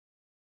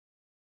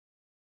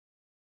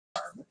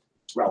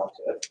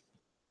relative.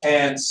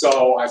 And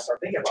so I start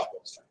thinking about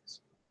those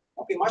things.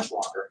 Won't be much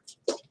longer.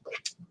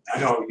 I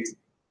know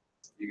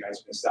you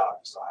guys missed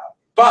out.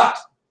 But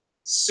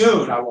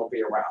soon I won't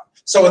be around.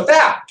 So with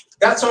that,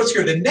 that's what's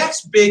here. The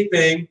next big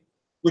thing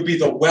would be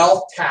the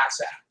Wealth Tax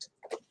Act.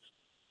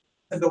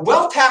 And the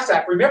Wealth Tax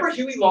Act, remember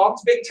Huey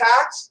Long's big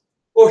tax?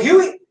 Well,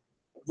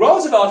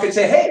 Roosevelt could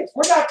say, hey,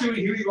 we're not doing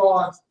Huey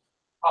Long's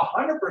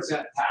 100%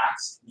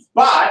 tax,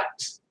 but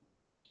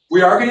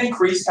we are going to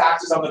increase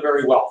taxes on the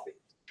very wealthy.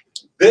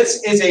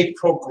 This is a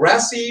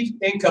progressive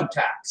income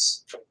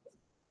tax.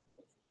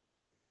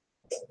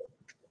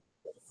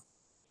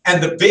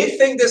 And the big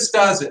thing this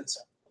does is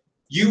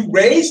you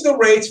raise the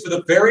rates for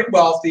the very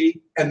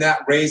wealthy, and that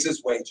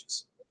raises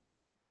wages.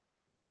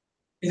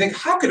 You think,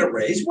 how could it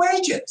raise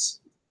wages?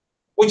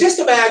 Well, just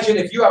imagine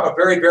if you have a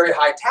very, very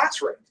high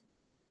tax rate.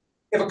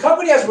 If a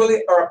company has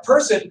really, or a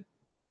person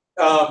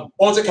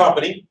owns a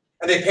company,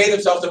 and they pay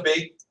themselves a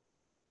big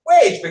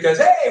wage because,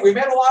 hey, we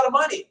made a lot of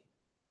money.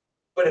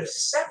 But if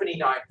 79%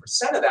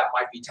 of that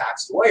might be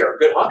taxed away, or a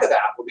good hunk of that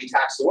will be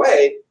taxed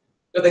away,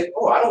 they'll think,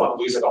 oh, I don't want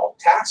to lose it all in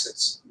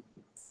taxes.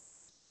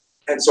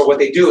 And so what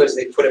they do is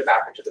they put it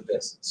back into the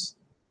business.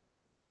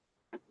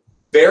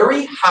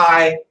 Very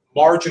high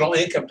marginal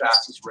income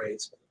taxes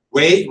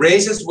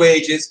raises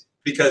wages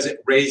because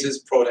it raises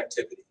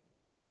productivity.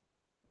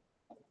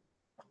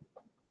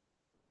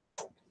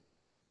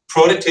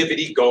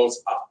 Productivity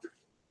goes up.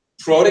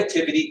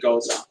 Productivity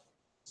goes up.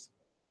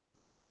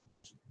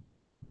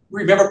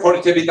 Remember,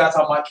 productivity, that's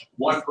how much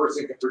one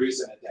person can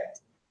produce in a day.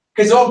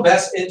 Because they'll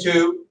invest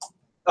into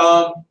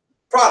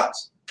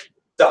products.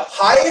 The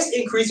highest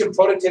increase in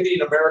productivity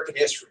in American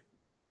history,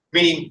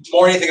 meaning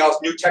more than anything else,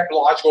 new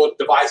technological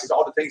devices,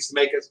 all the things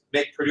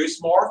to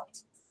produce more,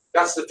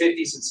 that's the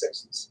 50s and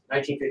 60s,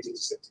 1950s and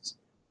 60s.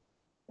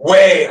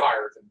 Way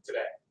higher than today.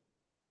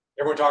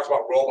 Everyone talks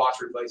about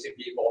robots replacing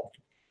people.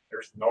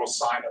 There's no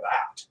sign of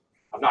that.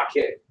 I'm not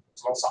kidding.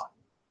 There's no sign.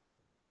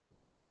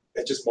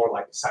 It's just more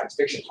like science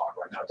fiction talk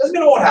right now. It doesn't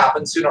mean it won't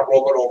happen. Soon our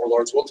robot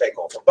overlords will take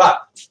over.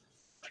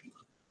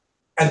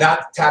 And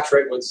that tax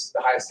rate was,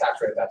 the highest tax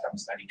rate at that time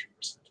was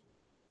 92%.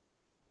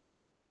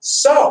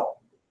 So,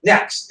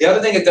 next, the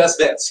other thing it does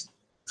this.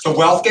 The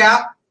wealth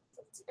gap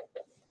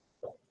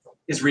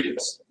is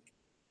reduced.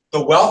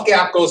 The wealth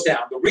gap goes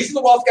down. The reason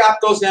the wealth gap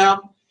goes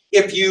down,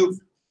 if you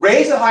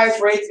raise the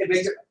highest rates, it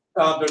makes it,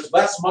 there's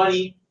less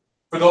money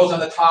for those on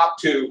the top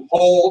to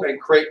hold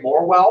and create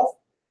more wealth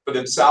for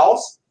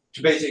themselves,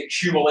 to basically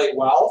accumulate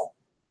wealth.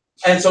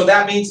 And so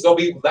that means they'll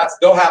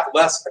have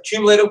less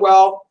accumulated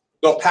wealth,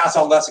 they'll pass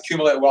on less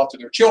accumulated wealth to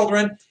their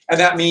children, and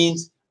that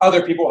means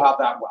other people have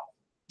that wealth.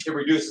 It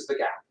reduces the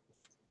gap.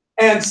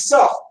 And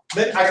so,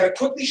 then I gotta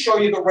quickly show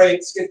you the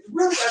rates. If you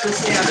really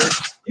understand it,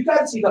 you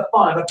gotta see the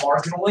fun of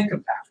marginal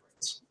income tax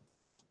rates.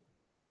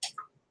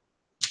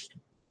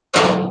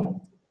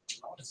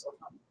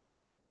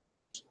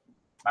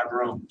 My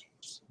room.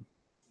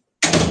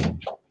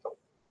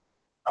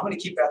 I'm gonna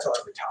keep that till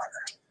I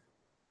retire.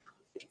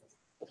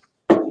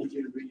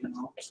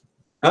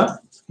 Huh?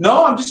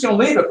 No, I'm just going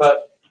to leave it,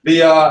 but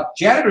the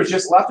janitors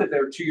just left it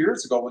there 2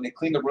 years ago when they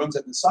cleaned the rooms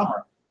in the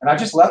summer. And I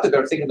just left it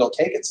there thinking they'll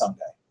take it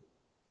someday.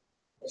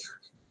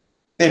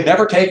 They've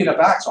never taken it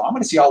back, so I'm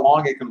going to see how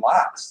long it can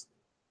last.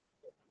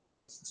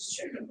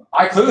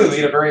 I clearly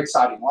lead a very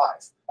exciting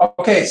life.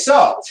 Okay,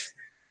 so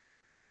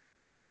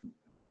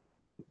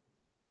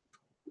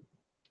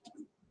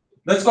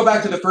let's go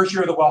back to the first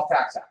year of the Wealth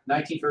Tax Act,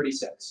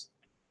 1936.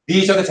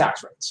 These are the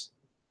tax rates.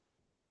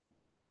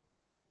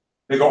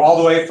 They go all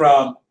the way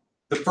from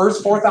the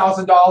first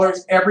 $4,000,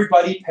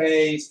 everybody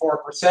pays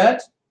 4%,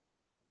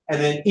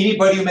 and then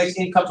anybody who makes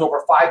incomes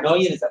over $5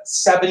 million is at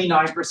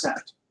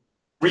 79%.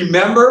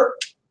 Remember,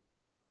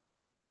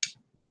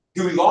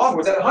 Huey Long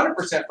was at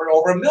 100% for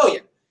over $1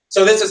 million.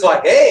 So this is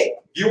like, hey,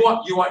 you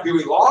want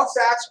Huey Long's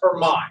tax or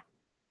mine?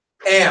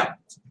 And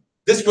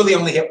this really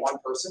only hit one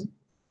person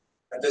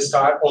at this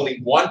time. Only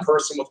one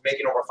person was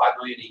making over $5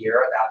 million a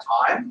year at that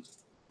time,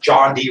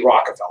 John D.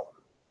 Rockefeller.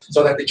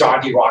 So that the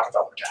John D.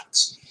 Rockefeller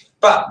tax.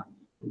 But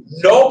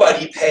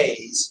nobody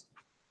pays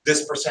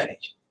this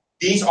percentage.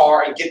 These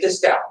are, and get this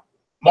down,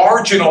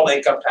 marginal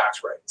income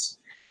tax rates.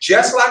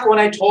 Just like when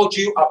I told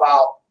you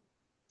about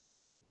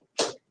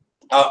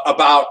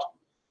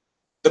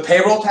the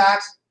payroll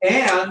tax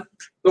and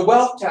the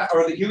wealth tax,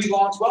 or the Huey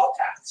Long's wealth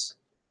tax.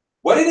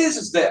 What it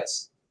is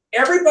this.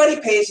 Everybody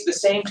pays the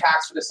same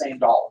tax for the same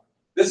dollar.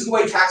 This is the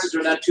way taxes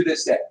are done to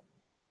this day.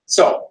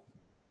 So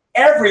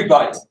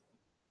everybody,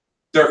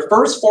 their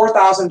first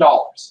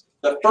 $4,000,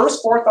 the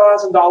first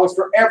 $4,000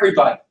 for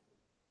everybody,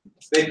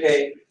 they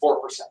pay 4%.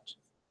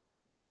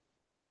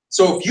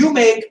 So if you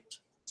make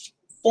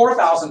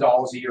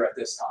 $4,000 a year at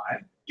this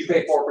time, you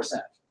pay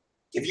 4%.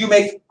 If you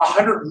make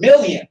 $100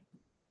 million,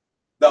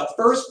 the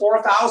first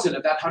 4,000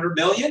 of that 100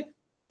 million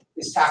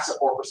is taxed at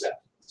 4%.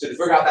 So to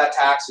figure out that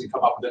tax, you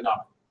come up with a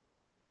number.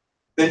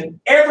 Then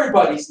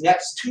everybody's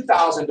next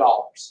 $2,000,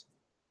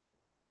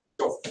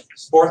 so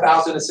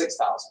 4,000 to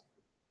 6,000.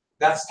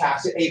 That's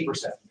taxed at 8%.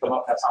 Come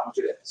up, that's how much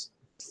it is.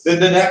 Then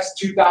the next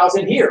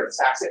 2,000 here is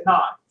taxed at 9.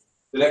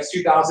 the next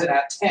 2,000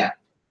 at 10.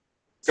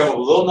 Come up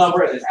with a little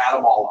number and then add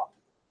them all up.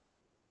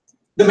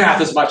 The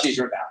math is much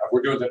easier than that.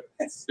 We're doing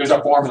there's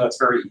a formula that's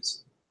very easy.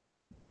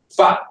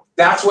 But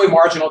that's the way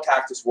marginal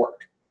taxes work.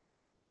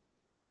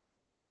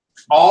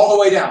 All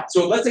the way down.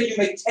 So let's say you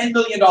make $10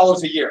 million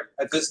a year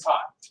at this time.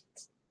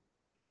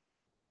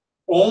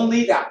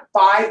 Only that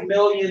 $5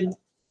 million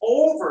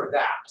over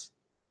that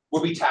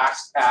will be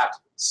taxed at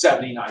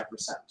 79%.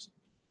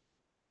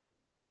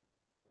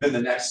 Then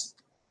the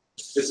next,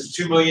 this is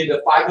 $2 million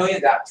to $5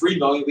 million, that $3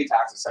 million will be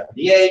taxed at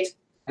 78%,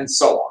 and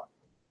so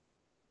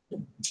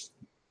on.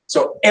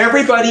 So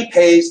everybody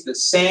pays the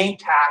same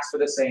tax for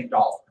the same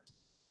dollar.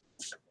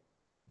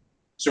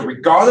 So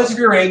regardless of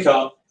your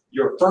income,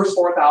 your first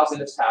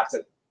 $4,000 is taxed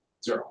at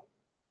 0.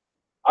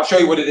 I'll show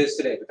you what it is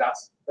today, but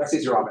that's the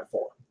 0 I'm at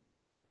 4.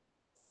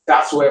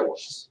 That's the way it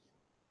works.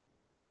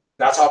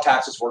 That's how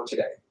taxes work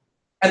today.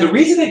 And the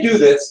reason they do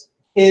this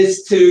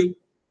is to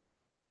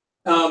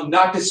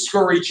not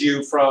discourage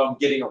you from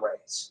getting a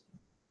raise.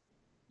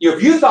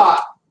 If you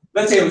thought,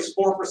 let's say it was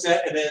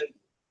 4% and then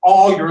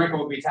all your income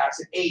would be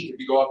taxed at 8 if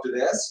you go up to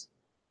this,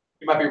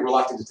 you might be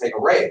reluctant to take a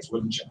raise,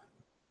 wouldn't you?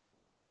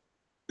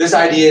 This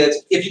idea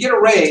is if you get a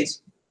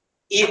raise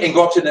and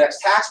go up to the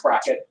next tax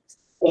bracket,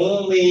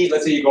 only,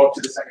 let's say you go up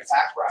to the second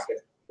tax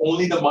bracket,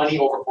 only the money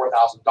over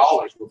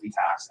 $4,000 will be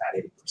taxed at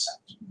 80%.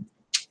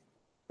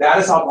 That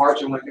is how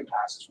marginal income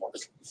taxes work.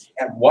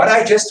 And what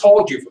I just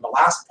told you from the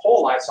last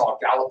poll I saw,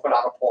 Gallup put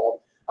out a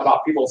poll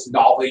about people's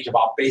knowledge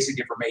about basic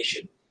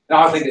information.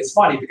 Now I think it's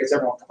funny because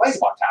everyone complains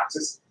about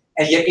taxes,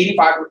 and yet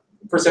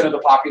 85% of the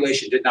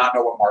population did not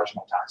know what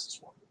marginal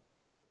taxes were.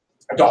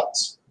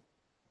 Adults.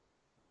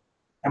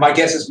 And my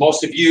guess is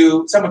most of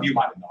you, some of you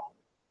might have known,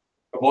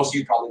 but most of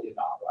you probably did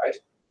not, right?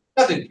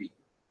 Nothing to be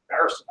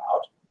embarrassed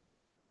about.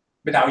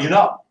 But now you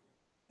know.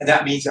 And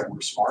that means that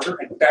we're smarter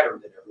and better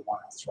than everyone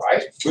else,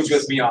 right? Who's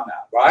with me on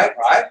that, right?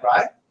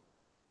 Right?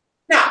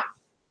 Now,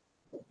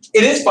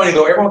 it is funny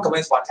though, everyone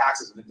complains about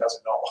taxes and then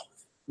doesn't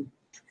know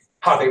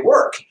how they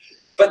work.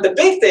 But the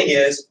big thing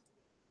is,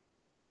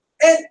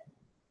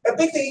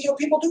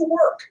 people do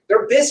work.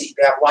 They're busy.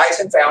 They have lives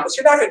and families.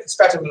 You're not going to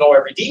expect them to know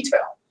every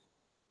detail.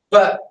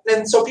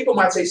 And so people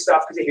might say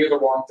stuff because they hear the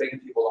wrong thing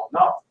and people don't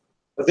know.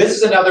 But this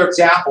is another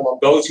example of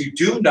those who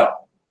do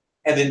know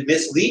and then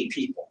mislead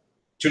people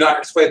to not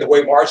explain the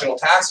way marginal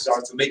taxes are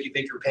to make you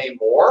think you're paying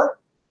more.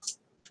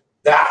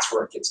 That's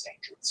where it gets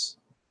dangerous.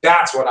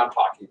 That's what I'm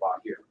talking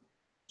about here.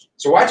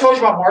 So what I told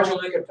you about marginal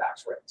income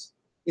tax rates,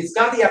 it's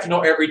not that you have to know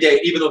every day,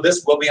 even though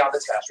this will be on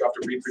the test. You have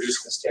to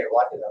reproduce this table.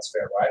 I think that's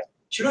fair, right?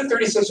 Should you do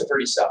 36 or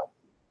 37?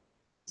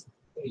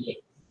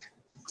 38.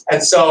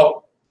 And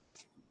so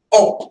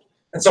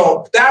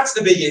that's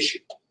the big issue,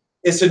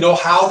 is to know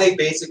how they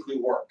basically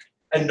work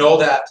and know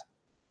that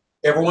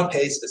everyone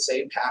pays the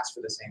same tax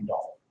for the same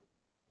dollar.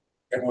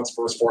 Everyone's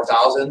first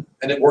 4,000,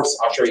 and it works.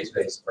 I'll show you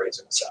today's rates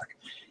in a sec.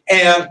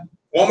 And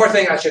one more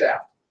thing I should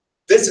add.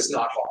 This is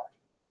not hard.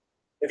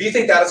 If you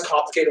think that is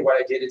complicated,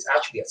 what I did is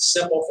actually a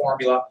simple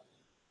formula.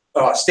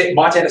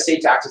 Montana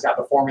state taxes have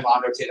the formula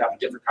on there to have a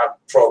different kind of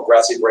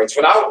progressive rates.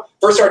 When I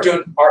first started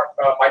doing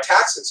my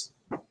taxes,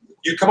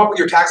 you come up with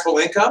your taxable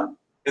income,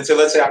 and so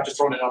let's say I'm just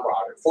throwing a number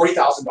out here,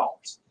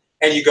 $40,000.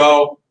 And you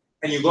go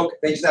and you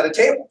look, they just had a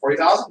table,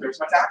 40,000,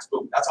 there's my tax,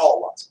 boom, that's all it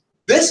was.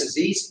 This is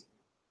easy.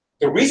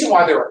 The reason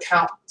why there are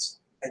accountants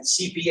and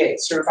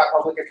CPAs, certified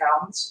public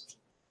accountants,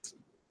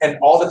 and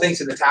all the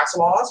things in the tax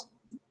laws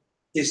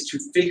is to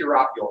figure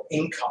out your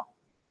income.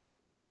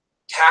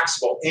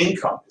 Taxable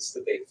income is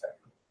the big thing.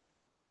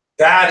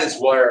 That is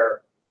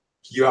where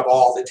you have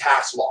all the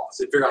tax laws.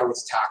 They figure out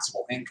what's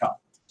taxable income.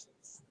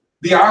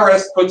 The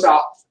IRS puts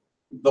out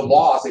the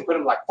laws, they put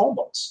them like phone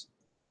books.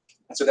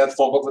 And so they have a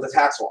phone book with the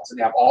tax laws, and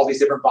they have all these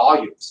different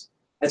volumes.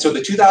 And so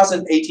the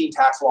 2018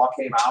 tax law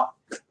came out,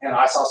 and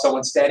I saw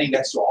someone standing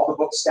next to all the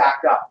books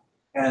stacked up,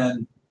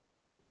 and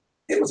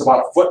it was about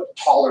a foot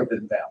taller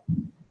than them.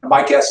 And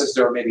my guess is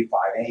they're maybe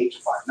 5'8",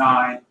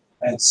 5'9",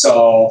 and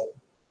so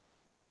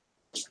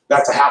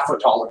that's a half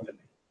foot taller than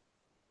me.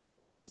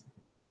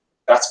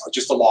 That's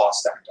just the law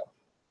stacked up.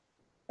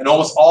 And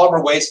almost all of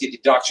our ways get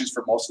deductions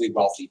for mostly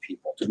wealthy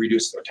people to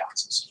reduce their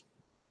taxes.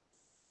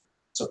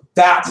 So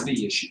that's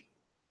the issue.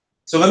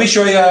 So let me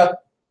show you,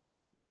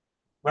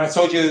 when I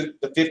told you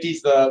the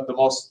 50s, the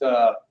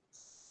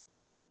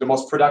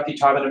most productive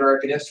time in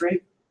American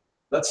history,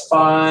 let's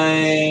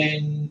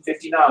find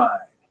 59.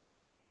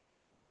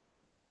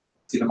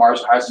 See the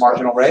highest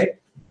marginal rate?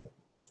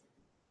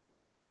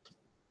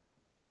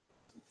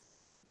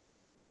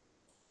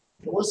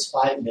 What was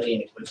 5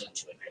 million equivalent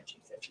to in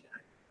 1959?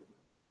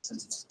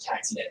 Since it's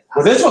taxing it.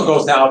 Well, this one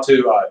goes now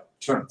to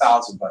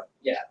 200,000, but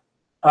yeah.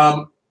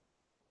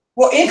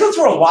 Well, incomes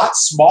were a lot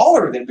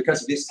smaller then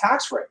because of this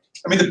tax rate.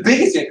 I mean, the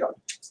biggest income.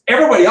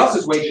 Everybody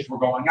else's wages were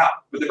going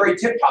up, but the very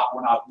tip top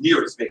were not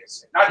near as big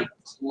as it, not even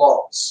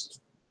close.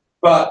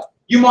 But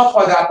you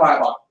multiply that by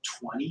about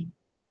 20,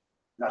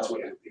 that's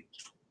what it would be.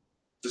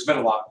 There's been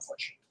a lot of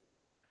inflation.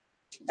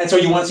 And so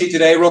you want to see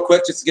today real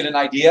quick just to get an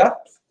idea.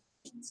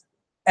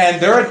 And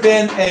there had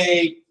been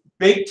a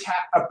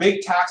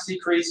big tax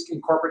decrease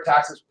in corporate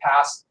taxes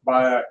passed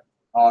by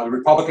the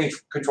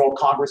Republican-controlled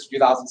Congress in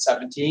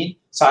 2017,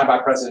 signed by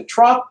President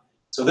Trump.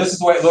 So this is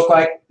the way it looked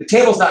like. The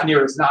table's not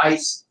near as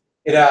nice.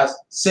 It has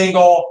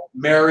single,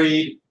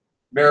 married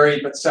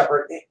but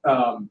separate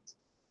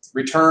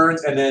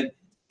returns, and then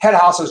head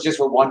households just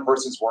where one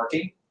person's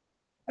working.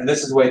 And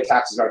this is the way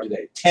taxes are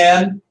today.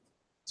 10,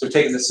 so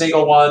taking the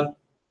single one,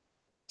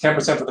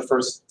 10% for the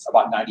first,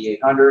 about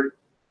 9,800.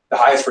 The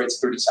highest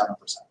rate's 37%.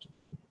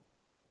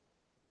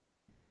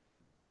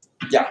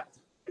 Yeah.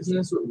 Isn't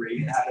this what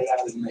Reagan had it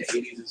at in the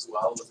 80s as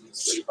well?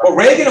 Well,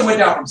 Reagan went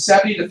down from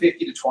 70 to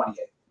 50 to 28.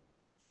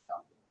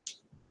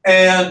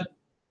 And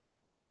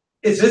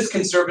is this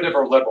conservative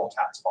or liberal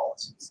tax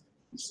policies?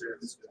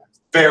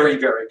 Very,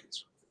 very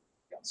conservative.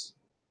 Yes.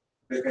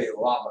 They pay a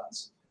lot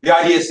less. The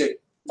idea is to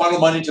funnel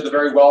money to the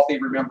very wealthy.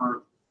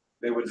 Remember,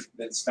 they would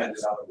then spend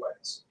it other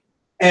ways.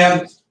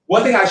 And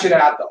one thing I should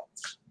add, though,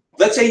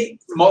 let's say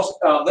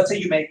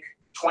you make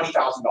 $20,000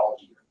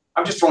 a year.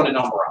 I'm just throwing a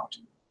number out.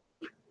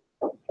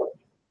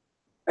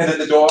 And then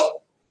the door,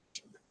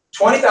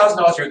 $20,000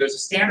 a year. There's a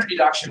standard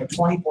deduction of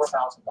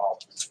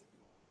 $24,000.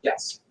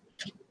 Yes.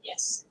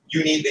 Yes.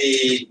 You need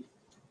the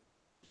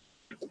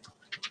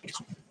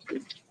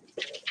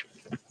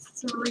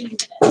 3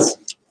 minutes.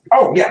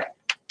 Oh yeah.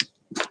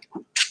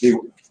 The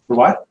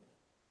what?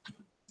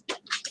 Is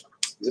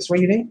this what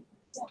you need?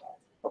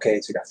 Okay,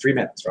 so you got 3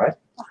 minutes, right?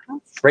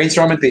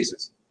 Brainstorm and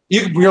thesis.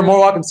 You're more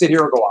welcome to sit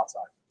here or go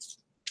outside.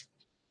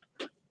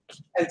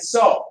 And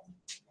so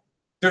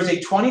there's a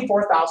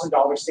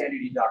 $24,000 standard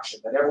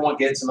deduction that everyone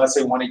gets unless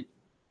they want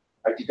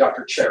to deduct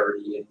their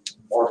charity and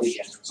mortgage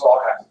interest,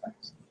 all kinds of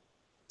things.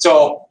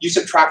 So you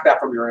subtract that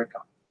from your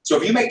income. So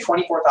if you make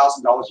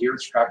 $24,000 a year,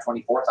 subtract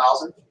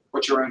 $24,000,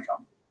 what's your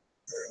income?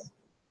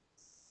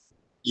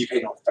 You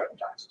pay no federal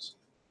taxes.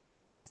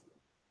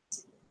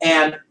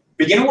 And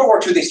beginning of World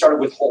War II, they started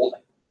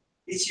withholding.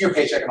 You see your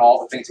paycheck and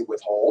all the things they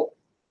withhold.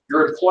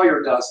 Your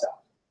employer does that.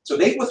 So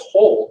they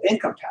withhold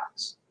income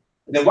tax.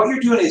 And then what you're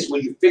doing is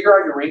when you figure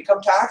out your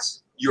income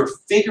tax, you're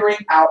figuring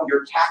out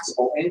your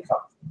taxable income.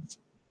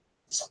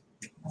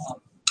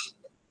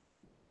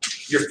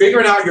 You're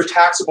figuring out your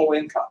taxable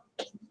income.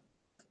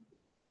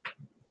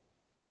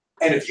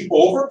 And if you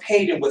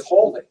overpaid in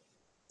withholding,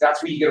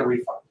 that's where you get a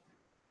refund.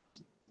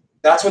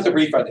 That's what the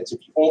refund is,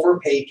 if you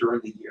overpaid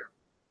during the year.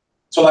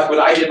 So like when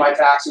I did my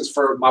taxes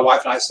for my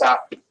wife and I staff,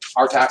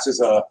 our taxes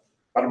about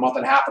a month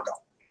and a half ago.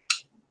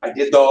 I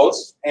did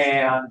those,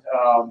 and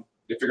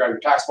you figure out your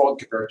taxable and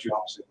compare it to how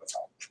much they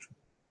withheld.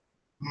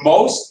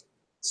 Most,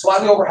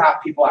 slightly over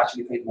half people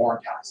actually paid more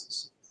in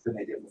taxes than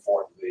they did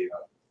before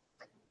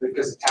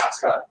because the tax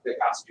cut they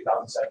passed in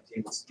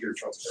 2017 was the year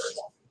chose very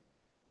well.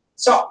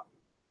 So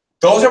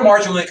those are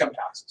marginal income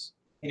taxes.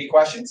 Any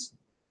questions?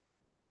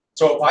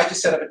 So if I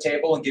just set up a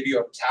table and give you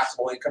a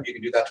taxable income, you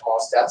can do that to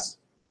cost test.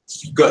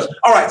 Good.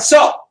 All right,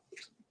 so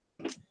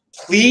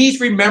please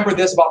remember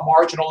this about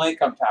marginal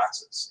income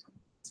taxes.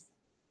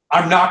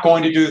 I'm not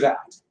going to do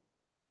that.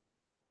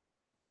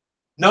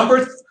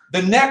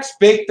 The next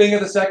big thing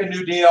of the second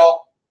New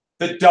Deal,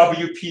 the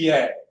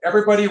WPA.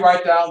 Everybody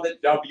write down the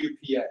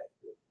WPA.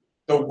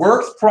 The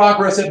Works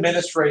Progress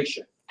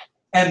Administration.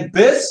 And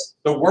this,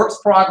 the Works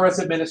Progress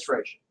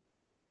Administration.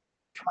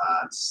 Come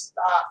on,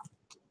 stop.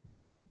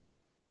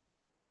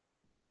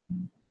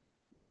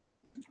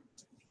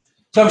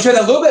 So I'm showing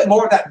a little bit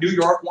more of that New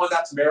York one.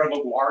 That's Mayor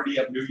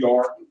LaGuardia of New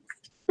York.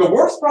 The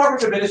Works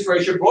Progress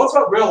Administration,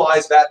 Roosevelt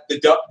realized that the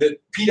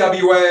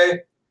PWA,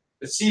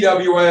 the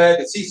CWA,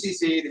 the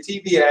CCC, the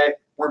TVA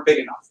weren't big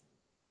enough.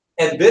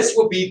 And this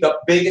will be the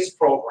biggest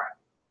program.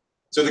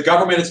 So the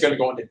government is going to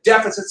go into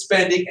deficit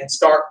spending and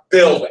start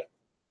building.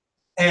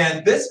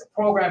 And this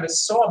program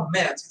is so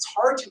immense, it's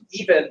hard to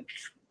even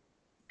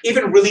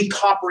really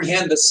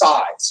comprehend the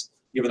size,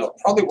 even though it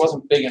probably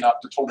wasn't big enough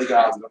to totally get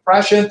out of the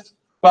Depression.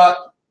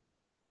 But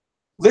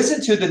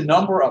listen to the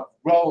number of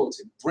roads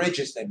and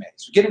bridges they made.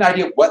 So get an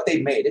idea of what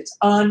they made. It's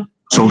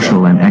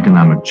Social and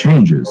economic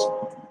changes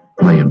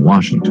lay in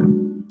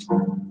Washington.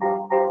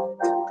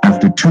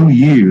 After 2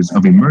 years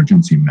of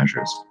emergency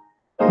measures,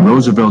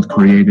 Roosevelt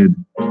created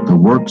the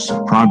Works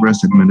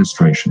Progress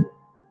Administration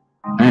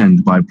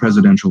and by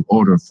presidential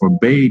order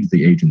forbade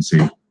the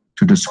agency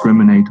to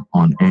discriminate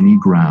on any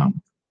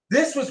ground.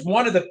 This was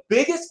one of the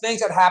biggest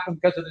things that happened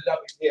because of the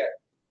WPA.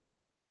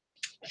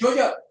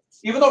 Georgia,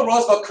 even though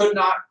Roosevelt could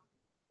not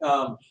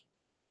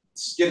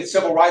get a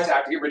Civil Rights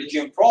Act to get rid of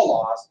Jim Crow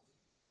laws,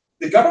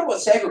 the government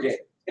was segregated.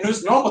 And it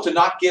was normal to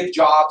not give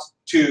jobs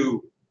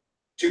to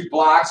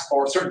blacks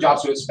or certain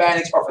jobs to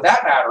Hispanics, or for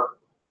that matter,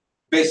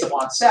 based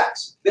upon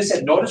sex. This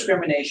had no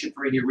discrimination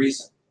for any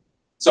reason.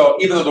 So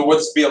even though there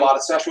would be a lot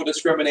of sexual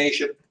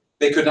discrimination,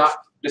 they could not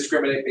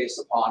discriminate based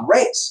upon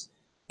race.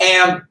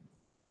 And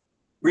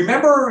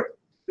remember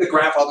the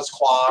grandfather's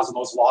clause and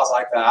those laws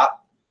like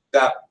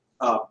that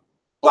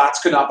blacks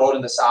could not vote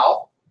in the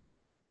South?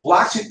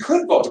 Blacks who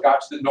could vote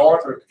got to the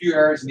North or a few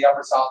areas in the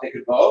Upper South they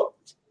could vote.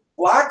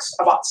 Blacks,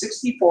 about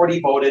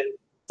 60-40, voted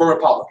for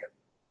Republican.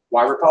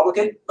 Why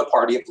Republican? The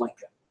party of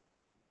Lincoln.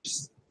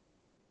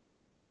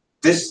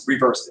 This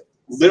reversed it.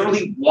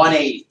 Literally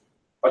 180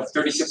 of the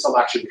 36th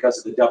election because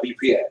of the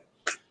WPA.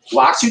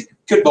 Blacks who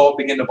could vote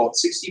begin to vote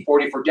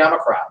 60-40 for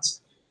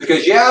Democrats.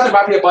 Because yeah, there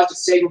might be a bunch of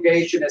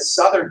segregationist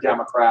Southern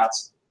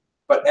Democrats,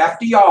 but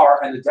FDR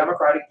and the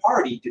Democratic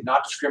Party did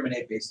not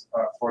discriminate based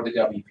for the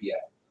WPA.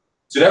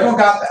 So everyone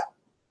got that.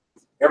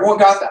 Everyone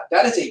got that.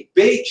 That is a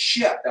big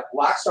shift that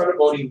blacks started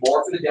voting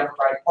more for the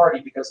Democratic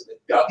Party because of the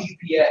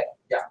WPA.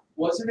 Yeah.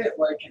 Wasn't it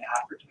like an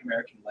African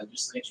American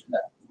legislator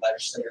that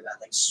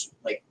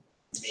like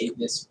made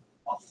this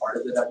a part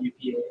of the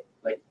WPA?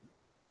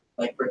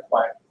 Like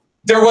required.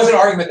 There was an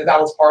argument that that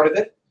was part of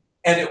it,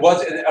 and it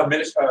was a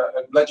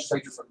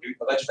legislator from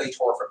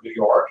New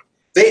York.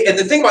 And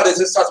the thing about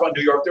this talks about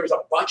New York. There was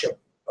a bunch of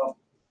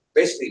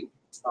basically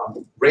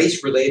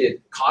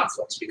race-related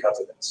conflicts because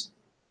of this,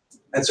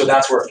 and so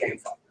that's where it came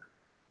from.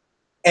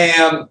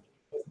 And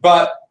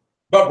but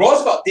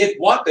Roosevelt did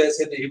want this,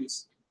 and he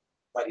was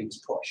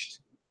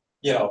pushed,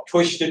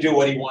 pushed to do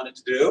what he wanted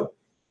to do.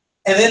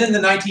 And then in the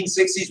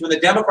 1960s, when the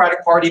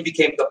Democratic Party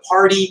became the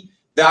party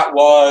that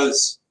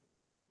was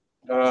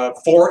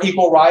for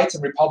equal rights,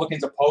 and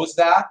Republicans opposed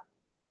that,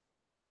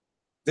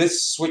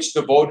 this switched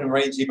the voting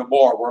range even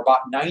more, where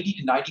about 90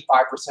 to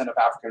 95% of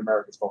African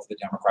Americans vote for the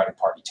Democratic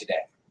Party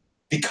today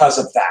because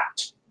of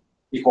that,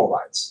 equal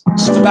rights.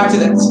 So back to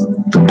this.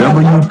 The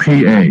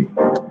WPA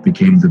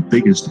became the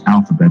biggest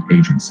alphabet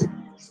agency,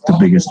 the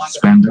biggest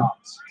spender,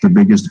 the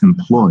biggest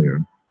employer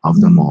of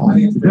them all.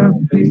 And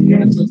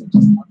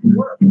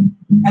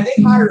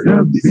they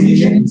hired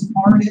musicians,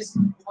 artists,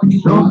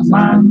 Don't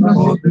mind the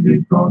vote that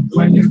it costs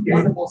when you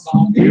get a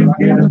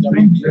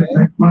picture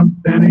next month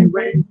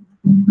anyway.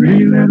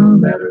 3 little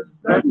letters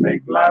that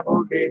make life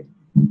okay.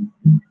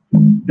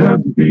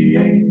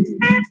 WPA.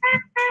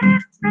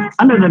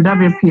 Under the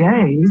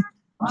WPA,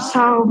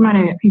 so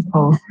many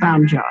people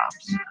found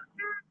jobs.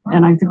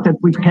 And I think that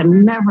we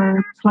can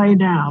never play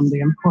down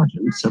the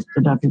importance of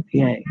the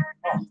WPA.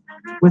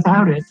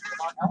 Without it,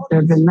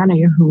 there have been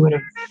many who would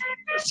have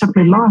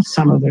simply lost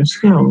some of their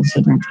skills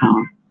in their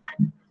town.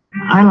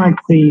 I like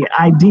the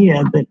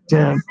idea that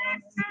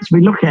as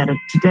we look at it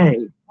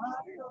today,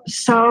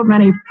 so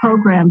many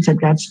programs that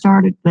got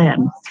started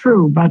then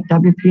through but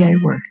WPA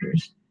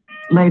workers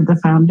laid the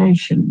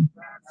foundation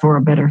for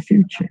a better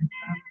future.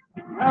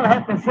 Well,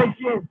 after 6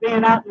 years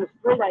being out in the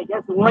street, I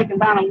guess, and working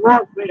down on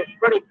Wall Street, it's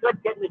pretty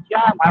good getting a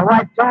job. My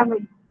wife told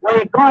me, "Where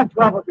you going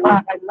 12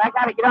 o'clock?" I said, "I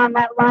got to get on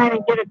that line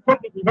and get a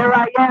ticket," and here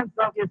I am.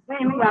 So if you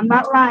see me, I'm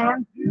not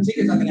lying.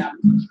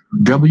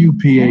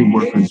 WPA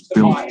workers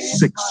built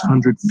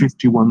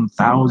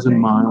 651,000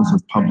 miles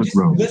of public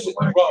roads,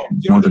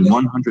 more than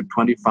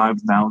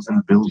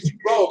 125,000 buildings,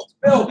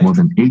 more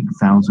than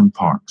 8,000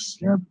 parks.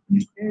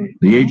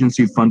 The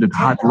agency funded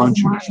hot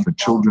lunches for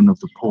children of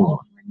the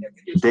poor,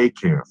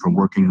 daycare for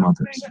working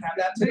mothers,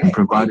 and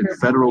provided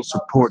federal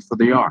support for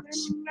the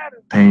arts,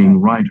 paying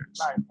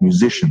writers,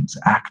 musicians,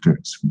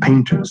 actors,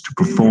 painters to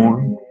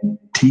perform,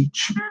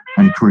 teach,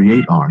 and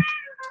create art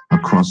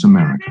across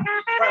America.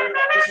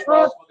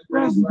 To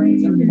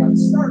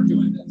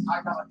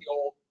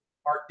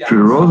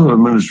the Roosevelt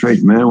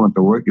administration, man, want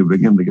to work, he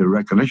began to get a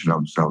recognition of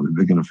himself. He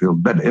began to feel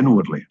better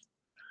inwardly.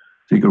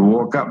 So he could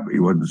walk up. He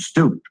wasn't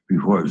stooped.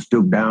 Before he was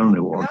stooped down, he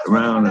walked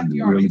around and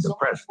really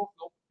depressed.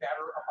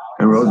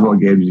 And Roosevelt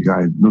gave these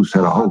guys a new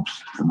set of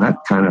hopes. And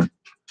that kind of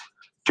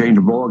changed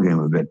the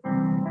ballgame a bit.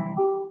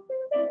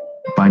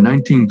 By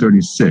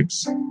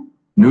 1936,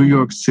 New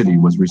York City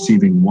was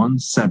receiving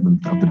 1/7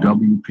 of the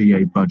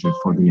WPA budget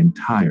for the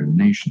entire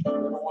nation.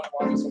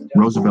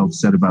 Roosevelt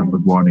said about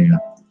LaGuardia,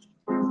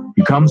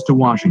 "He comes to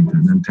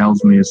Washington and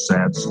tells me a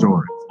sad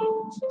story.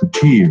 The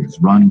tears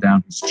run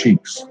down his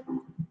cheeks.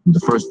 And the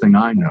first thing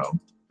I know,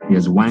 he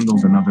has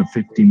wangled another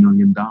 $50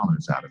 million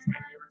out of me."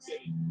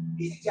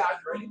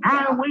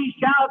 And we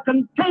shall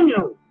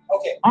continue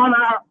on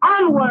our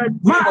onward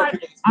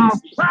march of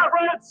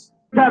progress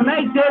to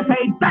make this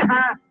a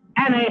better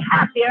and a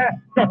happier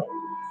city.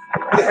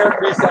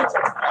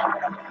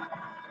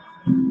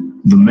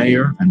 The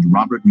mayor and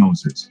Robert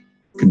Moses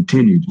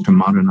continued to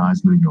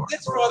modernize New York.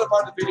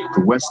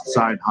 The West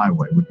Side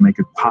Highway would make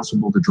it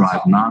possible to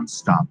drive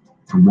non-stop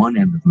from one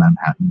end of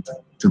Manhattan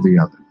to the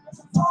other.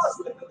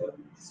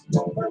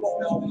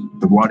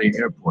 LaGuardia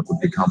Airport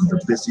would become the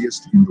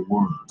busiest in the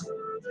world,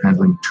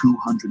 handling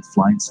 200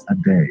 flights a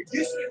day.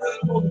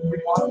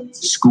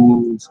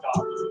 Schools,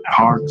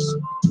 parks,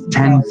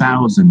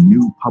 10,000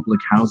 new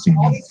public housing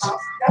units,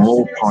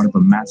 all part of a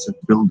massive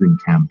building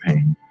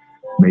campaign,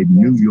 made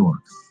New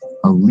York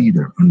a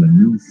leader in the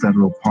new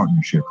federal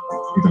partnership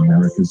with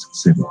America's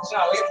cities.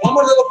 Now, one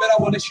more little bit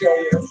I want to show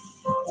you.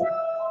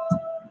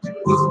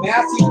 This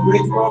massive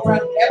bridge program.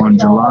 On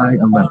July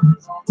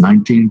 11th,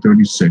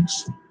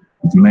 1936,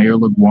 with Mayor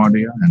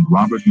LaGuardia and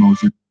Robert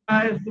Moses,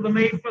 For the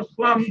need for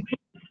slum,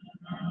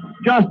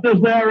 just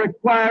as they're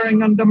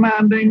requiring and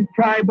demanding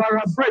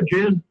tri-borough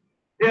bridges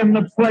in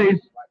the place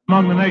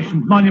among the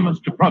nation's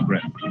monuments to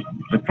progress.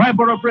 The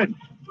tri-borough bridge,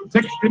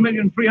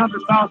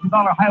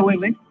 $60,300,000 highway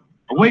link,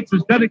 awaits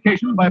its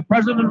dedication by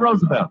President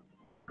Roosevelt.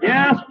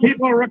 Yes,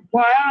 people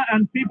require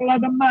and people are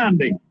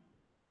demanding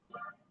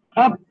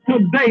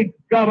up-to-date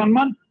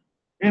government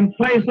in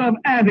place of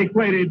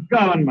antiquated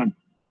government,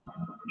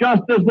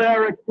 just as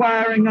they're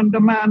requiring and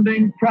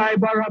demanding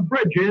tri-borough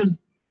bridges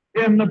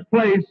in the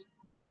place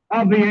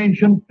of the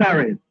ancient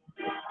ferries.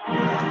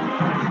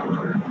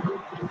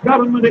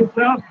 Government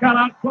itself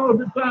cannot close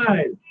its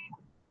eyes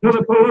to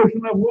the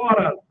pollution of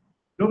water,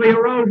 to the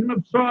erosion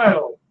of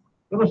soil,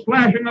 to the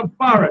slashing of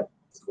forests,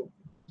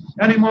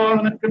 any more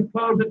than it can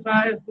close its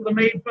eyes to the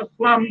need for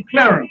slum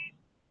clearance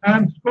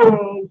and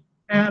schools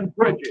and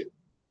bridges.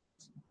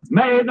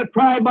 May the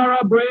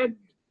tri-borough bridge,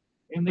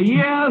 in the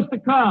years to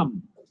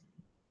come,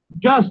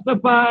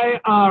 justify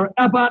our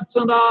efforts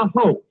and our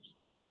hopes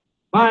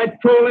by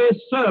truly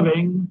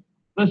serving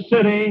the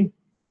city,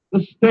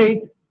 the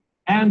state,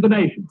 and the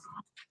nation.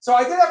 So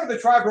I did that for the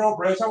Tri-Borough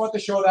Bridge. I want to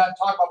show that and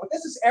talk about, but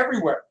this is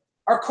everywhere.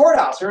 Our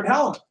courthouse here in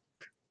Helena,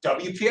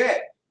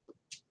 WPA.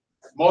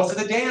 Most of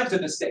the dams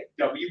in the state,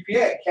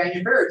 WPA.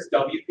 Canyon Ferries,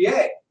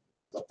 WPA.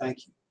 So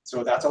thank you.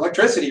 So that's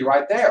electricity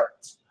right there.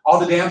 All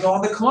the dams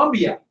along the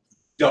Columbia,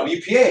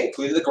 WPA,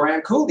 including the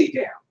Grand Coulee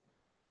Dam.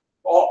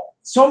 Oh,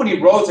 so many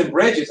roads and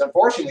bridges.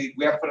 Unfortunately,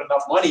 we haven't put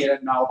enough money in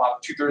it. Now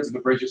about 2/3 of the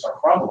bridges are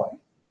crumbling,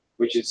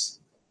 which is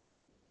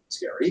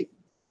scary.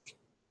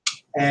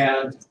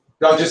 And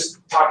I was just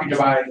talking to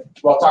my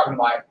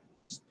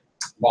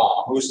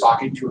mom, who's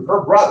talking to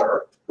her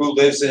brother, who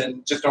lives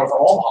in just north of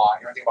Omaha.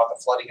 You know anything about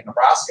the flooding in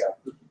Nebraska?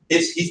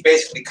 He's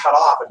basically cut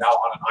off and now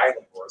on an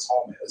island where his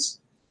home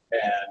is.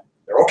 And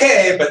they're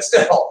okay, but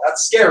still,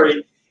 that's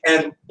scary.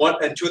 And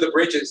two of the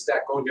bridges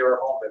that go near our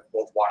home have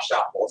both washed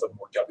out. Both of them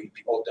were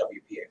old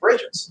WPA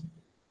bridges.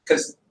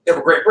 Because they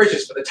were great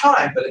bridges for the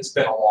time, but it's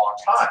been a long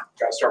time. We've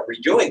got to start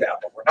redoing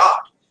that, but we're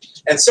not.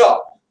 And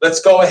so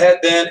let's go ahead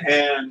then,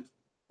 and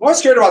I'm always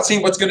scared about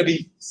seeing what's going to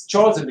be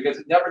chosen because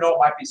you never know, it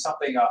might be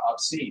something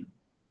obscene.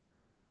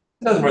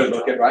 It doesn't really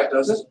look good, right?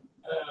 Does it?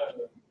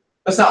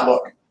 Let's not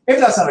look.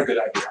 Maybe that's not a good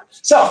idea.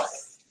 So,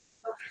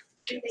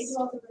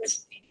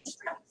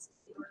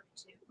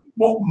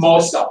 well,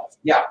 most of them,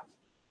 yeah.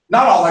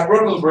 Not all, like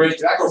Brooklyn Bridge,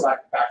 that goes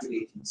back to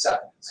the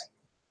 1870s.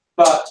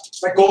 But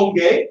like Golden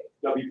Gate,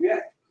 WPA.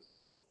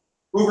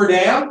 Hoover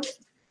Dam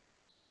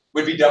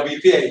would be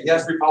WPA.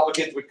 Yes,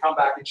 Republicans would come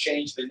back and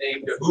change the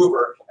name to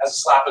Hoover as a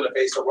slap in the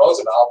face to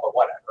Roosevelt, but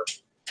whatever.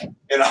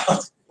 You know,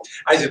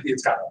 I just think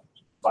it's kind of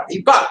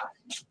funny. But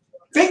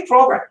big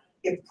program.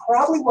 It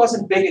probably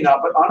wasn't big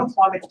enough, but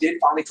unemployment did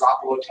finally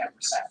drop below 10%.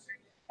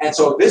 And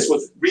so this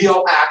was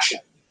real action.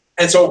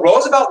 And so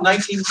Roosevelt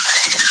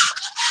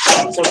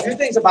so a few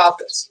things about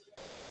this.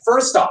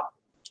 First off,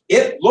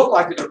 it looked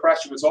like the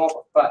Depression was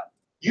over, but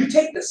you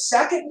take the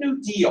second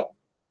New Deal.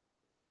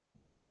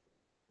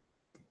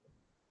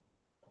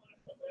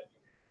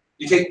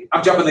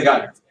 I'm jumping the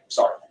gun here,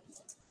 sorry.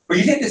 But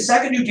you take the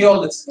second New Deal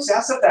and the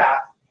success of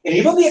that, and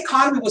even though the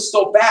economy was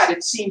still bad,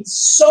 it seemed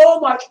so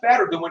much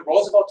better than when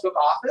Roosevelt took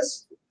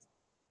office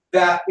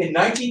that in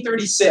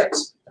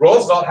 1936,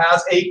 Roosevelt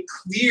has a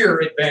clear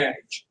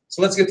advantage.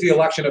 So let's get to the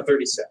election of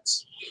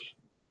 36.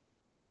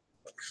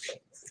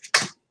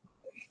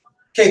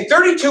 Okay,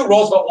 32,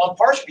 Roosevelt won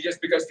partially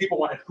just because people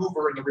wanted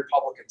Hoover and the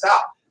Republicans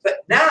out. But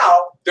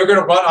now they're going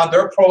to run on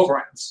their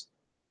programs.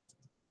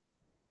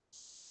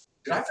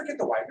 Did I forget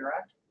the Wagner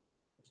Act?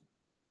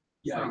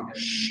 Yeah, oh,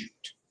 shoot.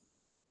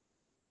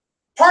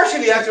 Partially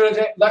the election of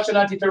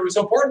 1930 was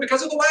so important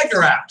because of the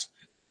Wagner Act.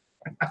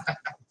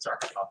 Sorry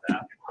about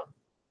that.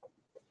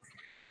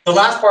 The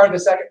last part of the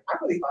second, I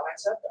really thought I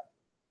said that.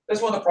 This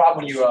is one of the problems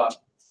when you,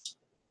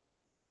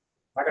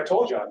 like I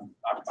told you,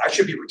 I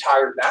should be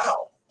retired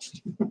now.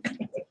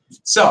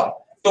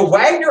 So, the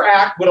Wagner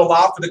Act would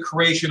allow for the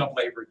creation of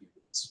labor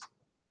unions.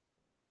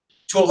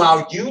 To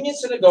allow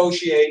unions to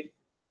negotiate,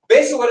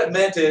 basically what it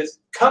meant is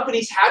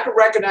companies had to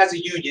recognize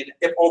a union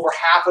if over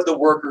half of the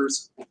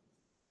workers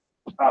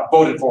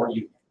voted for a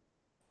union.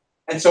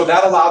 And so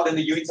that allowed then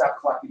the unions to have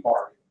collective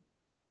bargaining.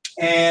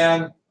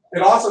 And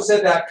it also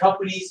said that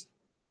companies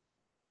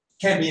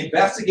can be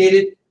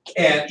investigated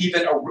and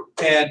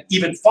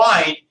even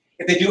fined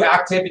if they do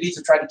activities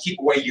to try to keep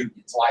away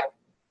unions, like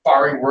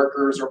firing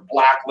workers or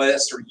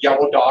blacklists or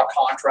yellow dog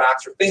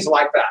contracts or things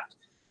like that.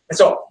 And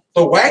so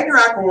the Wagner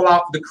Act will allow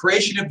for the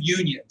creation of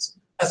unions,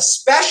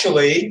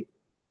 especially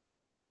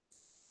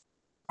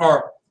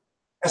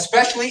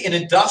in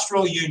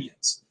industrial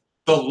unions.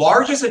 The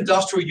largest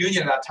industrial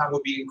union at that time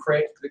would be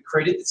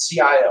created the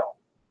CIO,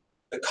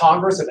 the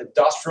Congress of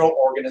Industrial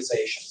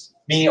Organizations,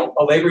 meaning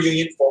a labor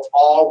union for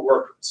all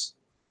workers,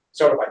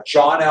 started by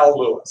John L.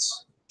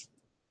 Lewis.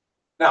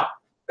 Now,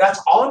 that's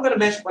all I'm going to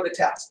mention for the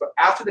test, but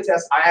after the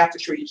test, I have to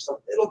show you just a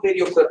little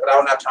video clip, but I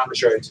don't have time to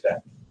show you today.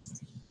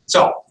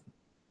 So,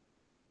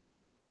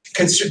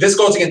 this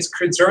goes against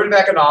conservative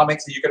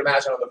economics that you can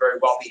imagine of the very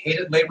wealthy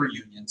hated labor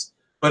unions,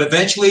 but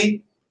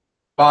eventually,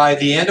 by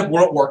the end of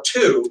World War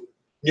II,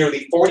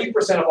 nearly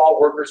 40% of all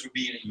workers would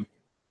be in a union.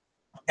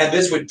 And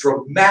this would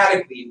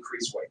dramatically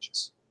increase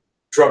wages.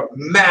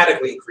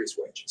 Dramatically increase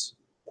wages.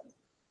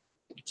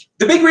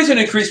 The big reason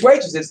to increase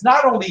wages is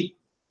not only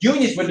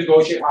unions would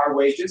negotiate higher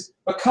wages,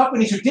 but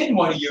companies who didn't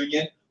want a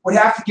union would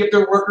have to give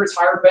their workers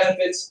higher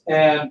benefits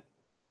and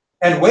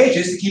and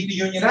wages to keep the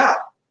union out.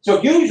 So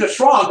if unions are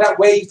strong, that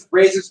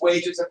raises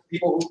wages of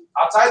people who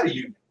outside the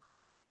union.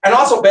 And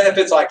also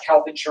benefits like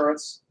health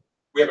insurance.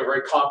 We have a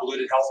very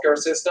convoluted healthcare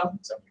system,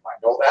 some of you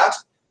might know that.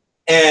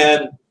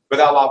 And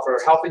without law for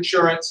health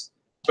insurance,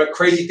 but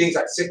crazy things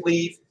like sick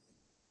leave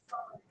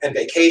and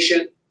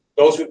vacation,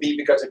 those would be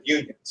because of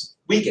unions.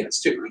 Weekends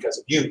too, because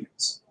of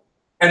unions.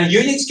 And the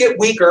unions get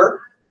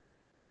weaker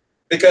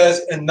because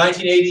in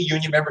 1980,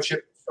 union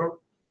membership, it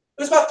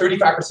was about 35%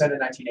 in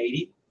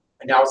 1980,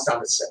 and now it's down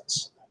to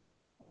 6%.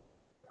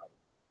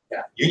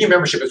 Yeah, union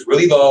membership is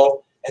really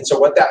low, and so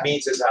what that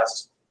means is it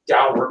has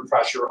downward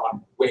pressure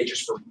on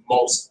wages for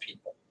most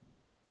people.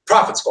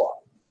 Profits go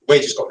up,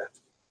 wages go down.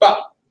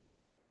 But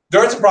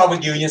there's a problem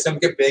with unions, and we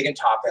get big and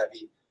top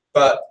heavy,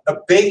 but a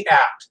big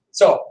act.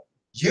 So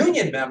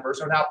union members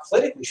are now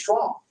politically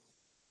strong.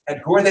 And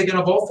who are they going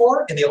to vote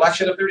for in the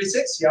election of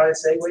 36? See how I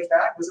say way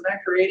back? Wasn't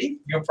that creative?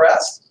 You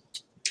impressed?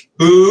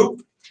 Who?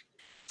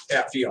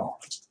 FDR.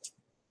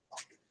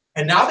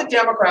 And now the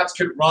Democrats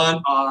could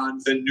run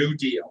on the New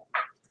Deal.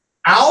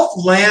 Alf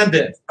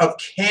Landon of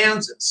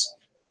Kansas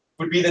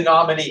would be the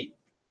nominee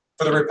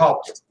for the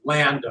Republicans.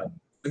 Landon.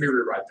 Let me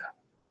rewrite that.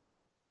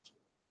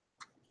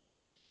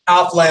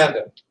 Alf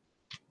Landon.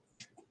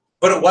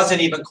 But it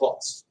wasn't even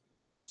close.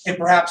 In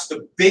perhaps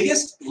the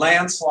biggest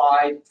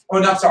landslide,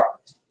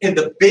 in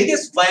the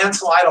biggest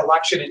landslide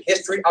election in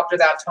history up to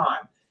that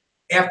time,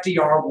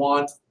 FDR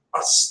won a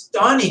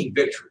stunning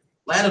victory.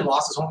 Landon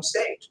lost his home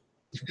state.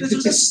 This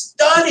was a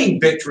stunning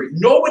victory.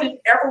 Nobody had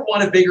ever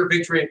won a bigger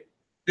victory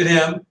than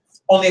him.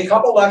 Only a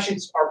couple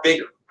elections are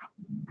bigger.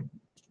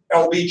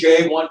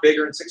 LBJ won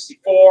bigger in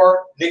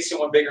 64. Nixon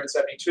won bigger in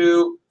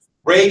 72.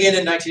 Reagan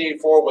in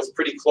 1984 was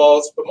pretty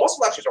close, but most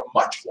elections are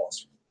much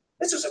closer.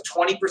 This was a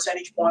 20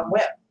 percentage point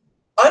win.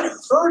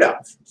 Unheard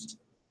of.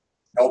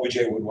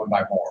 LBJ would win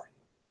by more.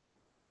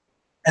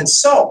 And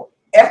so,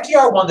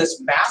 FDR won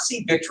this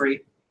massive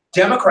victory.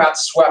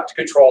 Democrats swept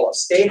control of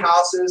state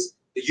houses,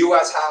 the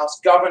U.S. House,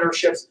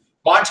 governorships.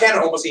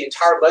 Montana, almost the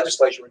entire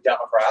legislature were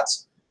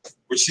Democrats,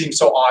 which seems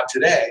so odd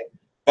today.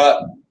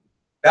 But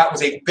that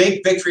was a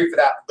big victory for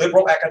that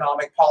liberal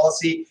economic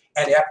policy,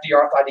 and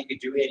FDR thought he could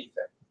do anything.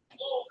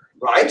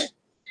 Right?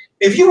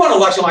 If you won an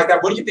election like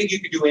that, wouldn't you think you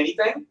could do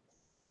anything?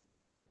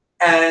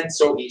 And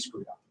so he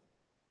screwed up.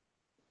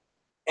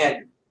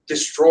 And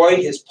destroyed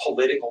his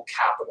political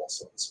capital,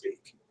 so to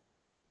speak.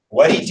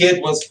 What he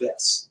did was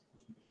this.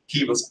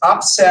 He was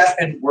upset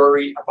and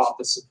worried about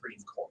the Supreme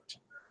Court.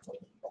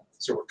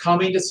 So we're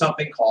coming to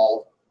something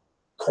called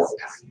court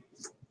packing.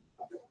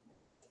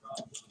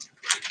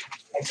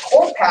 And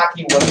court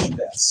packing was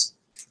this.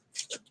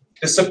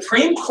 The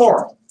Supreme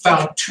Court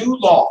found two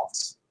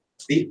laws,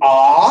 the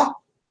AW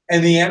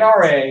and the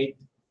NRA,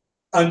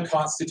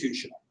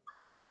 unconstitutional.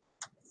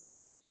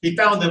 He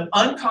found them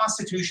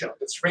unconstitutional,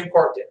 the Supreme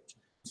Court did.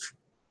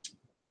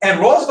 And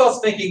Roosevelt's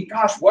thinking,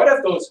 gosh, what if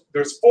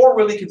there's four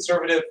really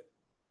conservative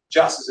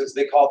justices,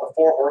 they call it the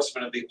four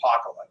horsemen of the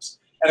apocalypse,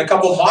 and a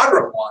couple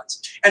moderate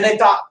ones. And they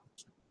thought,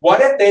 what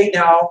if they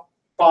now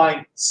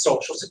find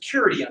Social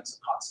Security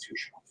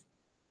unconstitutional,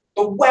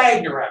 the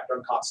Wagner Act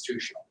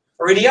unconstitutional,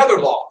 or any other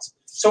laws?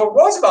 So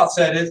what Roosevelt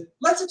said is,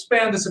 let's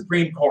expand the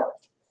Supreme Court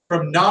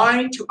from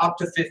 9 to up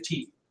to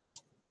 15.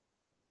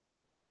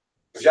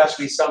 There's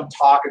actually some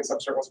talk in some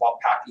circles about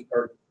packing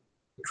or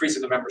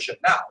increasing the membership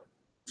now.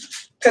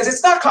 Because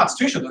it's not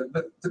constitutional.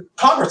 The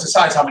Congress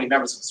decides how many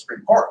members of the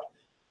Supreme Court.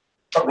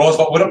 But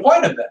Roosevelt would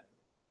appoint them then.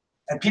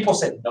 And people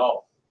said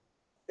no.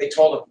 They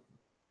told him,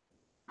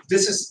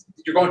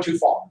 you're going too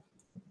far.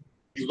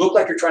 You look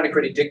like you're trying to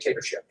create a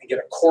dictatorship and get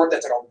a court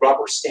that's like a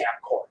rubber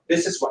stamp court.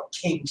 This is what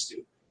kings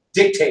do.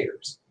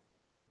 Dictators.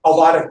 A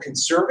lot of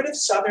conservative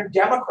Southern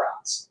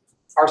Democrats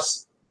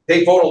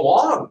they voted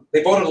along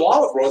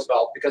with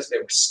Roosevelt because they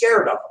were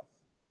scared of him.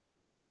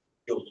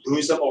 You'll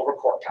lose them over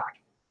court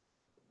packing.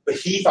 But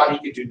he thought he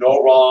could do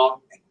no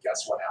wrong, and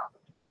guess what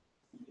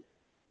happened?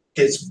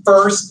 His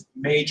first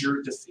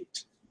major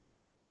defeat.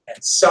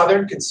 And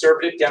Southern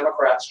conservative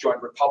Democrats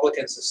joined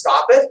Republicans to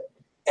stop it,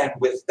 and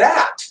with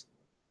that,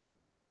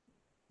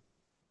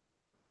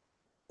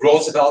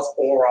 Roosevelt's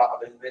aura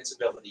of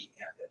invincibility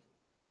ended.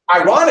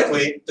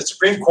 Ironically, the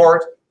Supreme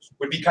Court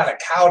would be kind of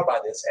cowed by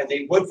this, and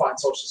they would find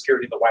Social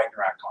Security and the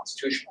Wagner Act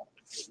constitutional.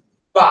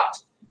 But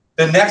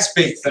the next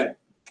big thing,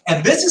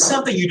 and this is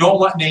something you don't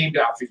want named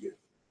after you,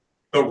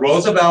 the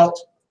Roosevelt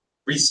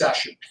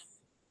recession.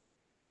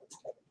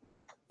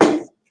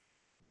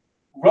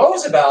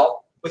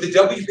 Roosevelt, with the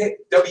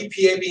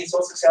WPA being so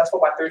successful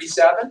by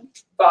 37,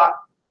 thought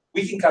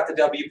we can cut the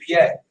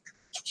WPA.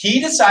 He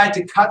decided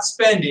to cut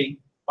spending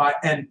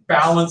and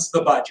balance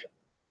the budget.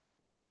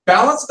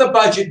 Balance the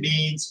budget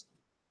means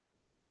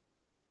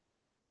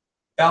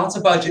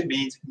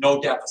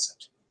no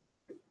deficit.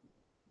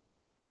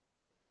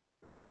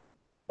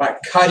 By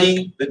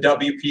cutting the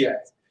WPA.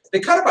 They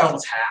cut it by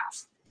almost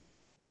half.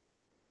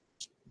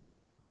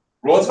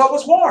 Roosevelt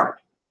was warned.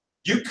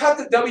 You cut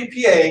the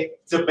WPA,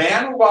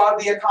 demand will go out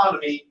of the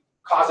economy,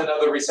 cause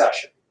another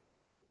recession.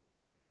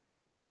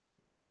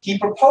 He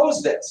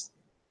proposed this.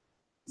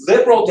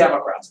 liberal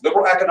Democrats,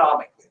 liberal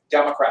economic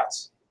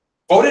Democrats,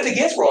 voted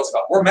against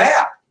Roosevelt. We're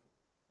mad.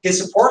 His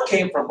support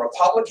came from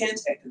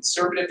Republicans and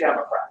conservative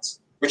Democrats,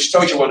 which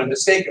tells you what a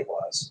mistake it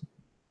was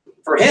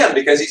for him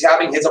because he's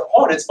having his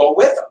opponents vote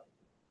with him.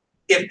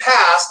 It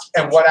passed,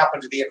 and what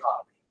happened to the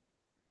economy?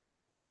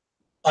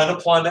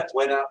 Unemployment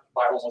went up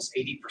by almost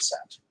 80%,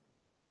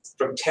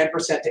 from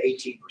 10% to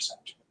 18%.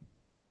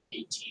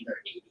 18 or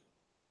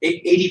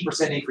 80?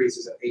 80%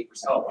 increases of 8%.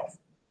 Oh,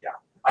 yeah,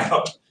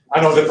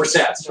 I know the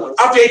percents.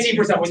 Up to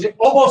 18%, which is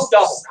almost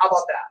double. How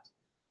about that?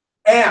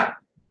 And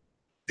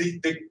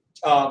the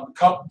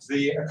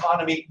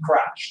economy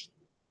crashed.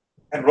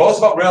 And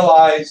Roosevelt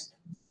realized,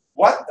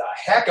 what the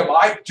heck am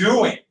I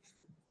doing?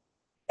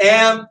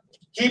 And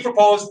he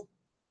proposed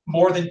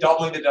more than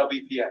doubling the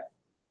WPA.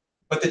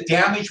 But the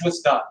damage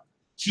was done.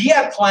 He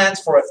had plans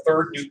for a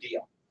third New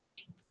Deal.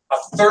 A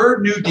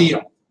third New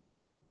Deal.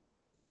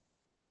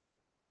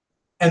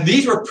 And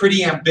these were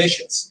pretty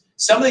ambitious.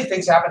 Some of these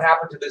things haven't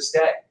happened to this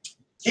day.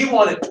 He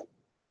wanted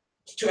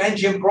to end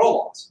Jim Crow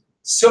laws,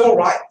 civil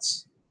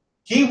rights.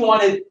 He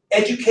wanted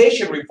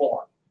education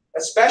reform,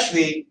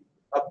 especially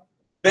a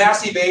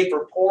massive aid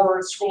for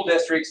poor school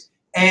districts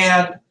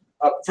and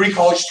free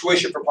college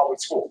tuition for public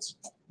schools.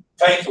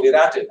 Thankfully,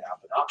 that didn't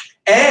happen. Huh?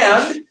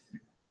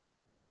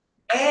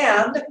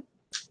 And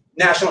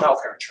national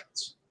health care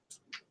insurance.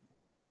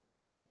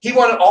 He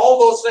wanted all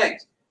those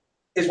things.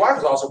 His wife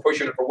was also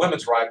pushing it for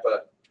women's rights,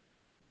 but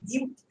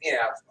didn't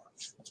happen,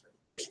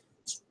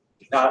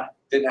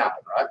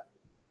 right?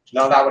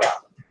 No, that would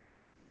happen.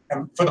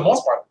 And for the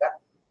most part,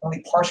 that only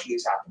partially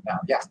has happened now.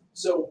 Yeah.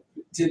 So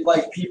did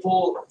like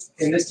people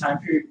in this time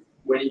period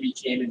when he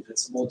became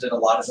invincible, did a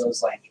lot of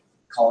those like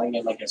calling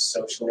him like a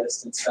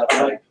socialist and stuff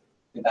like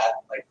did that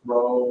like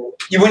grow?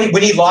 Yeah,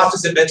 when he lost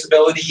his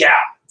invincibility, yeah.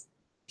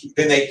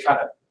 Then they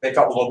felt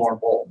a little more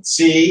bold.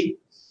 See,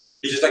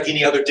 he's just like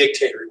any other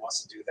dictator. He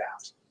wants to do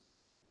that.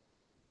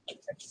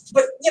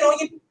 But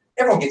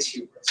everyone gets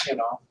hubris,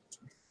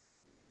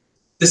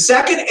 The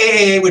second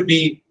AAA would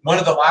be one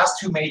of the last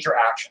two major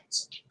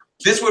actions.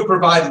 This would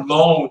provide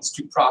loans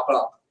to prop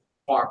up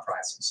farm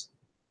prices.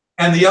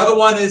 And the other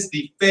one is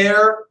the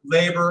Fair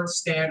Labor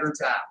Standards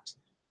Act.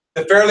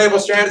 The Fair Labor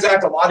Standards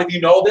Act, a lot of you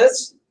know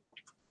this.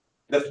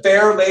 The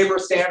Fair Labor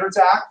Standards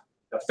Act,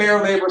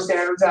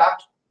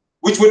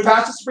 which would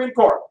pass the Supreme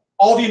Court.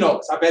 All of you know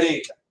this, I bet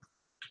anything.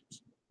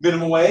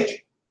 Minimum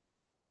wage,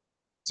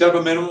 instead of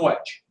a minimum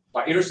wage,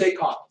 by interstate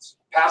commerce,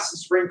 pass the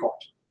Supreme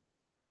Court.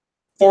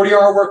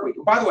 40-hour work week.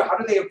 And by the way, how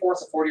do they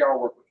enforce a 40-hour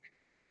work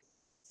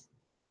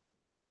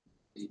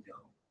week?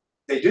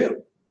 They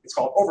do. It's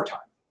called overtime.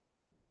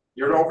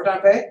 You heard of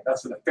overtime pay?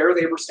 That's for the Fair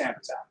Labor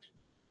Standards Act.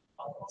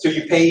 So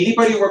you pay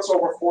anybody who works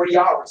over 40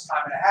 hours,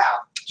 time and a half,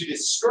 to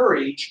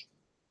discourage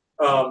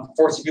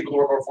forcing people to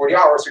work over 40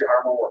 hours so you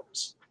hire more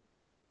workers.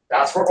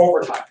 That's where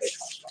overtime pay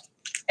comes from.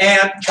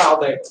 And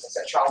child labor. I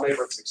said child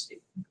labor at 16.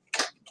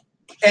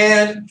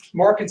 And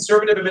more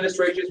conservative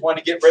administrations want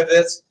to get rid of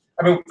this.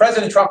 I mean, when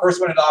President Trump first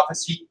went into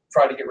office, he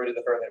tried to get rid of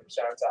the Fair Labor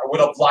Standards Act. I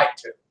would have liked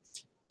to.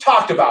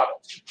 Talked about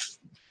it.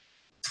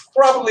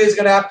 Probably is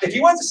going to happen. If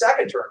he wins a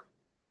second term,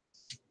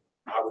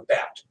 I would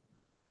bet.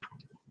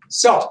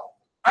 So,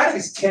 I think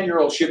this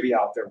 10-year-old should be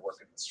out there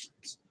working the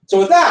streets. So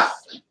with that,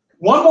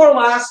 one more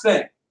last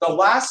thing. The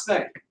last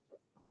thing.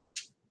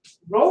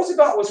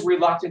 Roosevelt was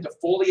reluctant to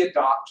fully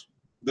adopt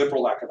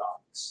liberal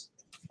economics.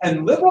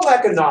 And liberal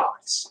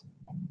economics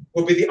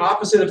will be the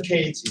opposite of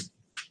Keynesian.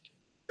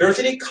 There's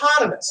an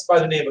economist by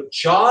the name of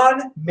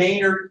John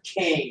Maynard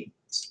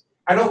Keynes.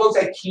 I know it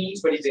looks like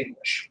Keynes, but he's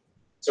English.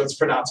 So it's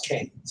pronounced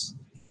Keynes.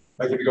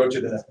 Like if you go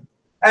to the,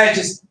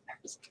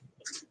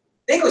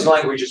 English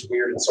language is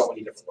weird in so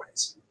many different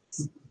ways.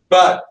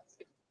 But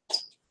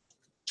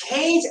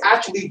Keynes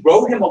actually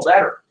wrote him a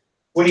letter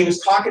when he was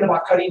talking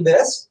about cutting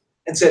this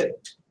and said,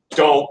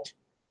 don't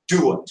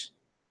do it.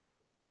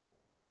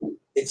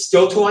 It's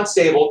still too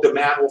unstable,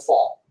 demand will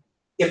fall.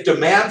 If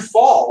demand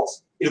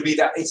falls, it'll be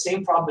that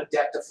same problem with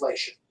debt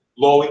deflation.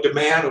 Lowering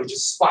demand will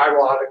just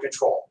spiral out of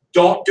control.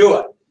 Don't do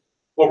it.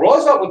 Well,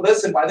 Roosevelt would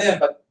listen by then,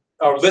 but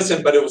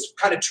it was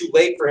kind of too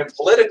late for him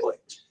politically.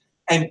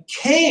 And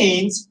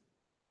Keynes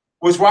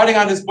was writing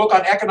on his book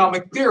on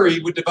economic theory,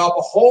 would develop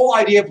a whole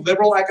idea of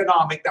liberal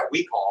economic that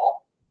we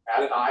call,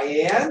 add an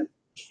I-N,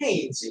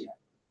 Keynesian.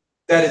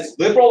 That is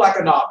liberal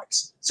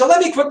economics. So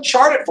let me quick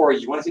chart it for you.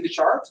 You want to see the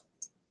chart?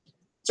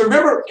 So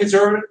remember,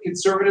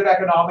 conservative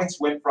economics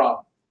went from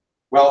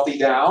wealthy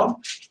down.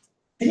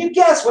 Can you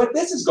guess what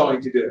this is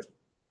going to do?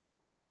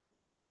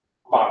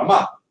 Bottom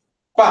up.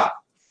 But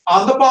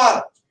on the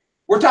bottom,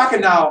 we're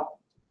talking now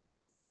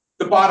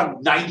the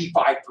bottom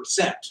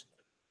 95%,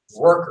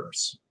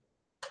 workers.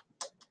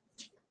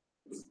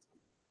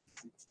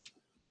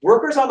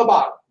 Workers on the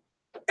bottom.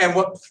 And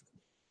what,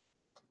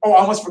 I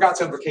almost forgot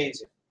something for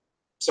Keynesian.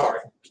 Sorry.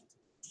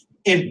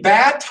 In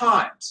bad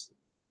times,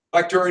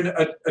 like during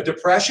a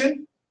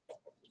depression,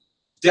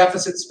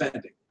 deficit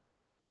spending.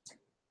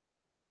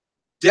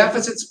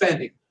 Deficit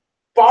spending.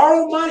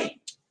 Borrow money.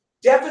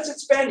 Deficit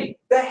spending.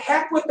 The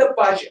heck with the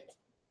budget.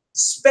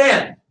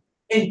 Spend.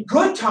 In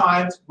good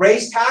times,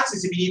 raise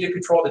taxes if you need to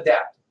control the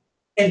debt.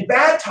 In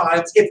bad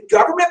times, if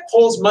government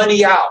pulls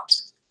money out,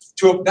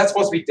 that's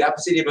supposed to be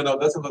deficit, even though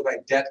it doesn't look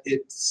like debt,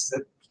 it's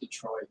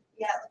Detroit.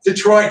 Yeah.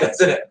 Detroit,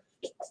 doesn't it?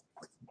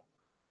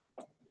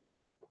 Is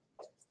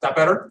that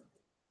better?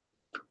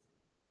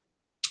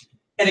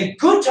 And in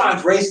good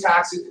times, raise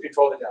taxes to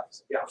control the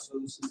deficit. Yeah. So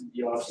this is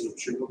the opposite of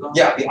trickle down?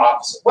 Yeah, the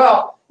opposite.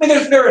 Well, I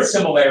mean, there are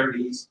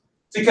similarities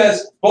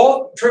because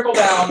both trickle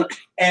down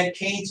and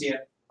Keynesian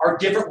are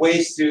different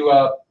ways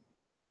to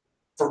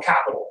for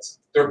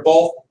capitalism. They're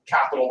both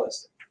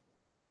capitalistic.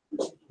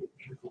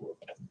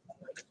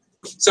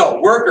 So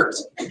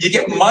workers, you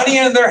get money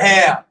in their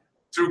hand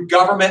through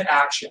government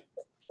action.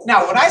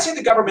 Now, when I say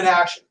the government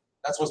action,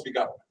 that's supposed to be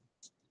government.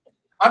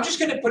 I'm just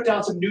going to put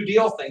down some New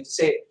Deal things to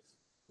say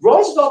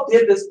Roosevelt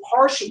did this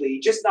partially,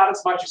 just not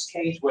as much as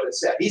Keynes would have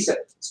said. He said,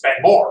 spend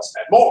more,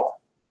 spend more.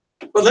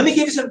 But let me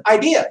give you some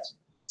ideas.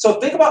 So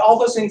think about all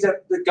those things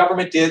that the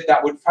government did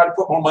that would try to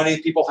put more money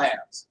in people's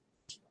hands.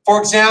 For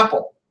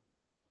example,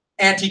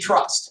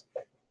 antitrust.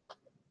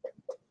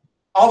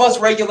 All those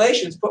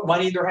regulations put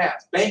money in their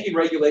hands. Banking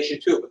regulation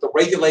too, but the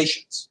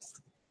regulations.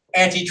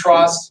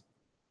 Antitrust,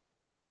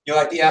 you know,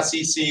 like the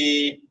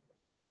SEC,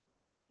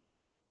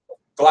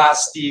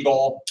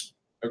 Glass-Steagall,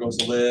 there goes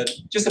the lid.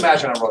 Just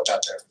imagine I wrote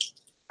that there.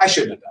 I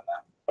shouldn't have done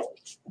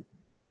that.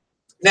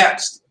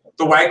 Next,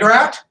 the Wagner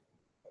Act.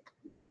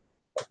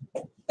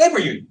 Labor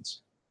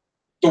unions.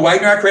 The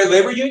Wagner Act created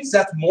labor unions.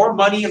 That's more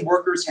money in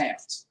workers'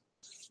 hands.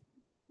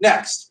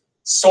 Next,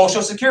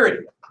 Social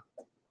Security.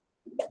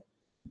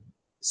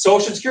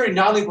 Social Security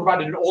not only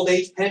provided an old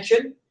age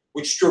pension,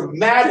 which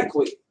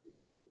dramatically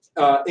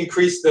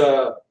increased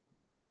the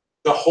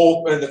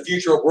hope and the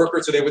future of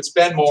workers so they would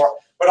spend more,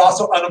 but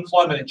also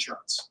unemployment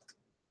insurance.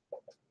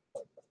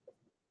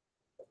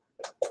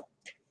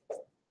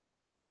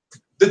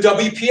 The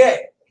WPA,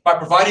 by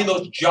providing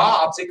those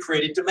jobs, it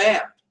created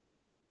demand.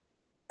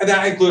 And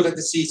that included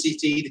the CCT,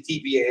 the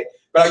TBA,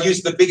 but I'll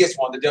use the biggest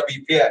one, the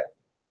WPA.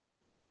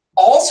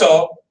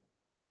 Also,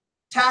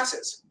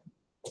 taxes.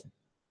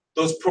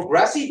 Those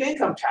progressive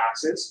income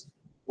taxes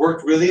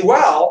worked really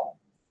well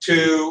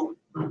to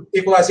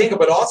equalize income,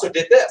 but also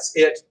did this.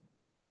 It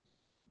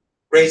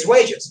raised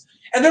wages.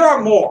 And there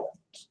are more.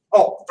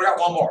 Oh, forgot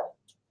one more.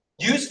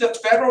 Use the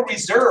Federal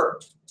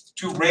Reserve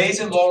to raise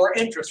and lower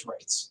interest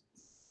rates.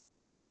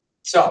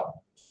 So,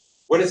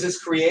 what does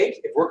this create?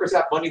 If workers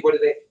have money, what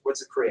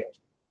does it create?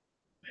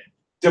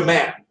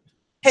 Demand.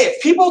 Hey,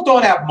 if people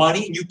don't have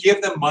money and you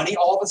give them money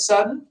all of a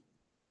sudden,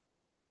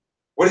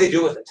 what do they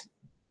do with it?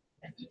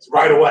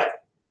 Right away.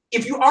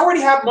 If you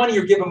already have money,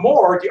 you're given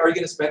more, are you going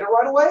to spend it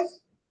right away?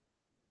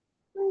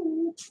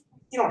 You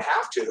don't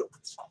have to.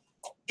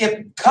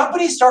 If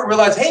companies start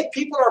realizing, hey,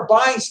 people are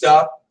buying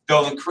stuff,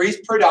 they'll increase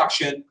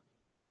production,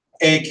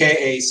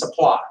 aka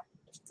supply.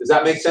 Does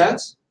that make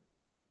sense?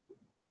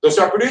 They'll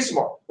start producing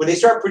more. When they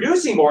start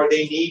producing more,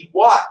 they need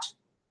what?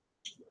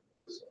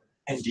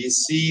 And do you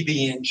see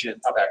the engine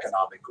of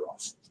economic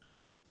growth?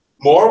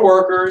 More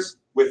workers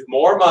with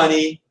more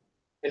money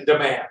and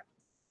demand.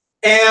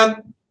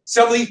 And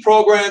some of these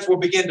programs will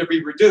begin to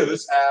be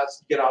reduced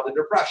as you get out of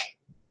the depression.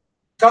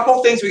 A couple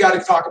of things we got to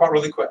talk about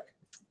really quick.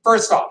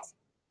 First off,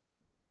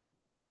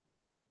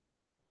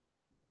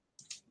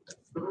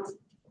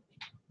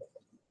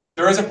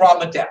 there is a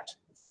problem with debt.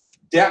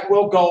 Debt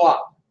will go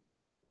up.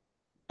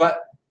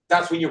 But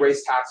that's when you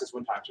raise taxes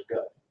when times are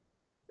good.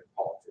 The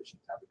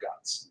politicians have the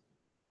guts.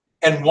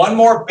 And one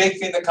more big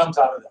thing that comes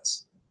out of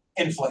this,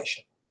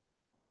 inflation.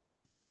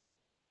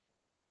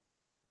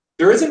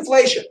 There is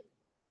inflation.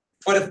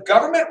 But if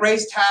government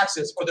raised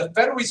taxes or the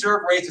Federal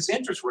Reserve raises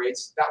interest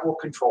rates, that will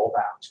control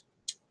that.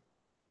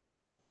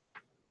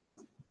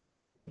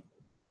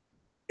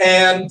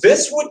 And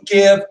this would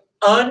give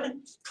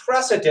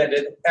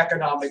unprecedented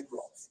economic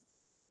growth.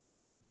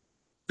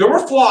 There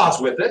were flaws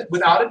with it,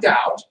 without a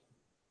doubt,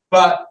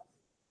 but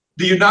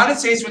the United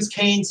States was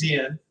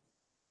Keynesian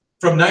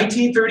from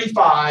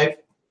 1938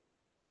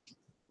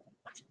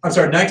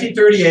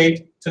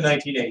 to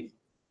 1980.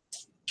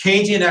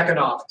 Keynesian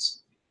economics.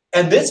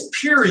 And this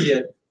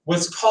period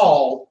was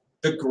called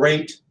the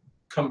Great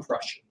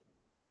Compression.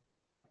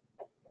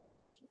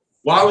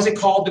 Why was it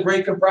called the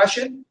Great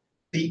Compression?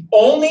 The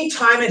only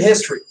time in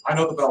history, I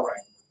know the bell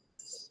rang,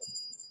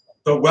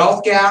 the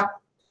wealth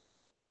gap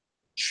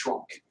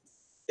shrunk.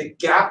 The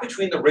gap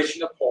between the rich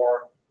and the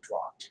poor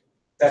dropped.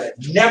 That had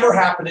never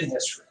happened in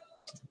history.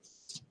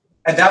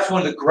 And that's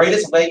one of the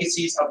greatest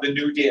legacies of the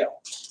New Deal.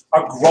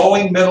 A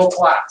growing middle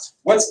class.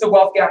 What's the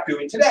wealth gap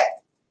doing today?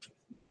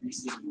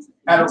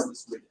 Ever.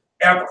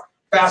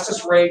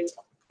 Fastest rate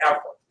ever.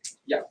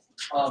 Yeah.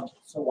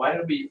 So why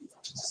did we,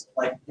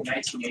 like in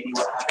 1980,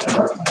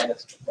 what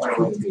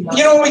happened?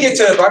 You know, when we get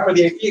to right for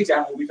the AP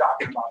exam, we'll be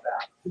talking about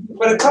that.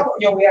 But a couple,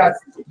 you know, we had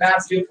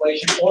massive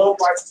inflation, oil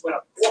prices went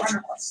up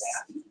 400%.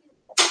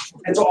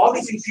 And so all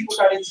these things, people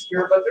got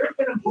insecure, but there's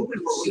been a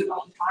movement for a really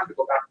long time to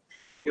go back.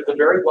 You know, the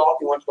very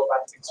wealthy want to go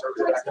back to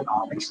conservative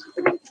economics.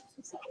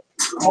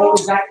 Oh,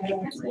 exactly.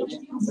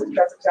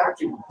 That's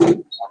exactly.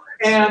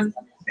 And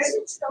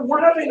And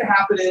one other thing that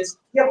happened is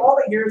you have all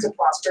the years of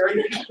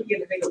prosperity, people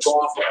begin to think of going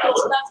on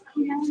forever.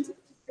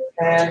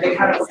 And they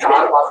kind of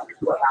forgot about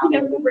what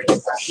happened in the Great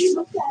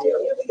Depression.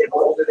 They get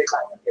older, they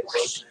kind of get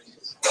those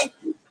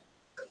things.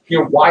 You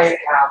know, why it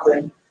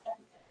happened.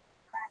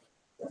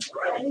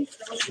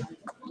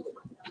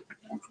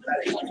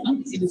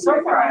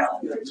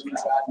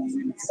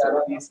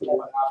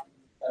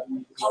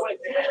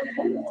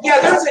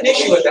 Yeah, there's an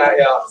issue with that,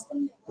 yeah.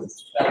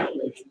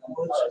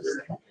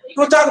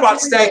 We'll talk about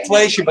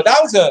stagflation, but that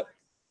was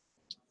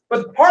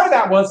but part of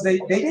that was they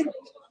didn't,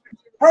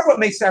 part of what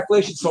made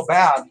stagflation so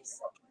bad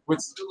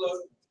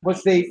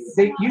was they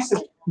used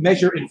to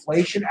measure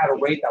inflation at a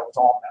rate that was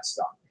all messed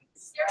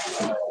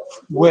up.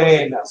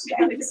 Way messed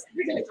up.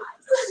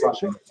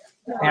 Question?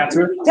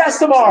 Answer. Test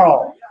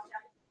tomorrow.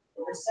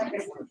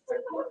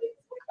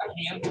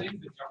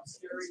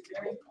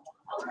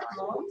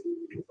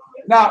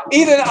 Now,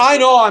 Ethan, I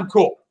know I'm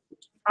cool.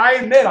 I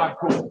admit I'm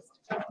cool.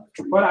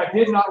 But I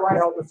did not write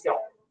Help Us Go.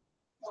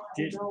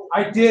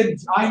 I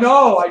didn't. I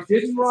know. I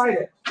didn't write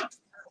it.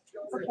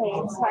 Okay,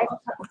 so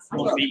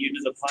Someone beat you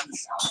to the punch.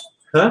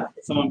 Huh?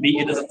 Someone beat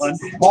you to the punch.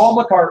 Paul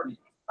McCartney.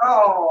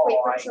 Oh, wait,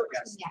 I for sure,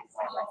 guess. yes.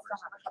 I still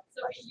have a couple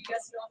questions.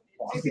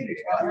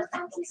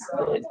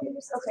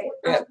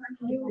 Yeah.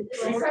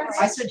 Okay.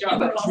 I said John,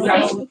 but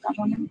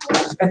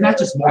And not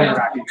just more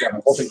interactive, you have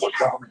a whole thing about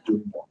government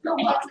doing more.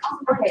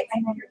 Okay,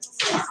 and then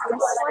this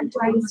one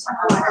trying to.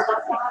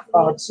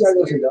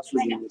 CIO's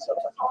industrial union stuff.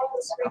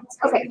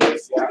 Okay.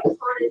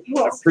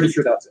 Pretty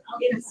sure that's it.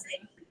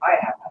 I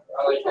have.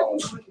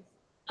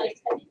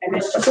 And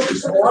it's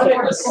just one in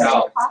the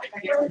south.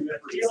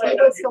 It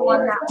was the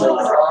one that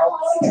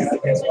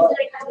was.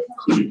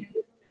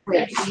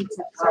 Wait, I need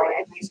to. Sorry,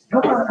 I need to.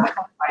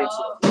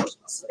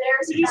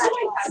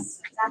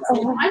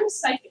 I'm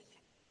psychic.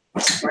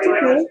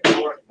 Okay.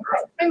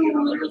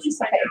 I'm literally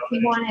psychic. He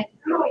wanted.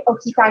 Oh,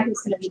 he thought he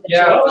was going to be the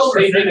Yeah, Jewish.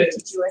 they did it.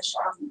 Jewish.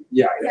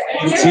 Yeah.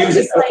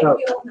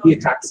 He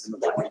attacked us in the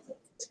body.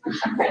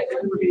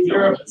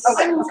 You're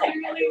Okay.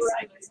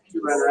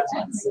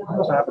 I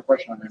also have a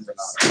question on member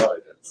not.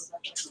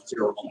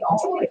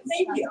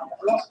 Thank you.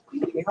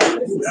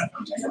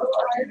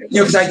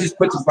 Because I just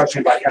put some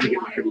question about how to get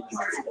pretty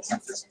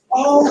consensus.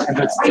 Oh, and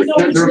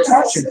there are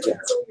questions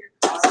there.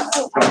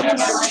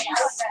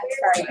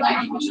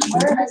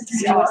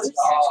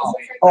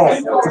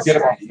 Oh, forget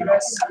about you.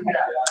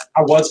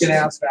 I was going to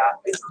ask that.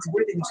 It's a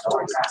weird thing to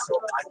start with, so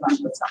I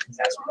thought let's not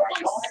contest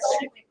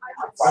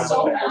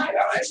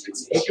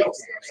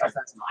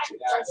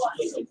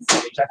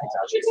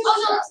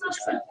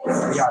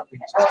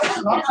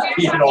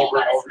even over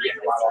and over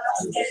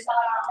again.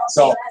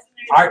 So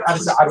I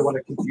don't want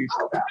to confuse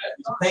you with that.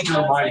 So thank you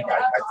for reminding me. I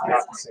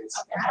forgot to say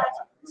something.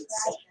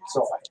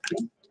 So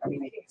I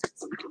mean,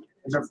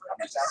 remember,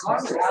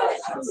 remember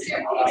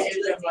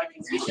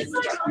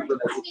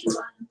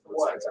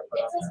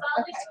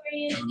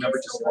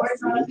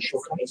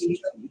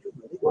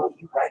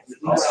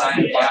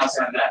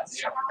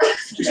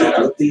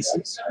just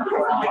thesis.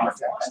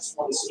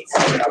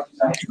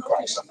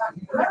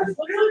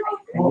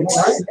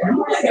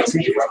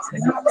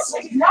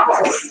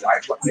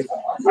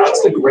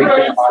 That's the great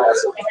thing about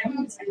us.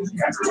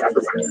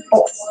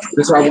 Oh,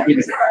 this is how we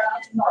do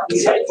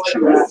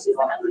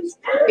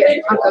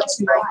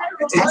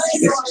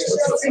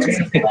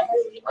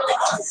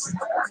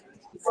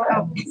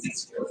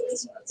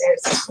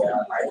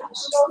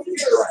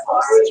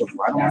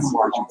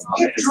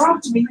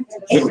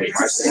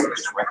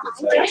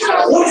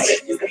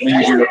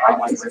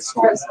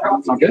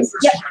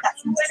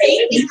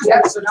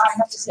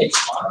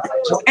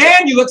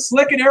And you look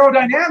slick and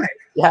aerodynamic.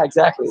 Yeah,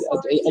 exactly.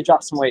 I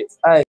dropped some weight.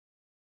 All right.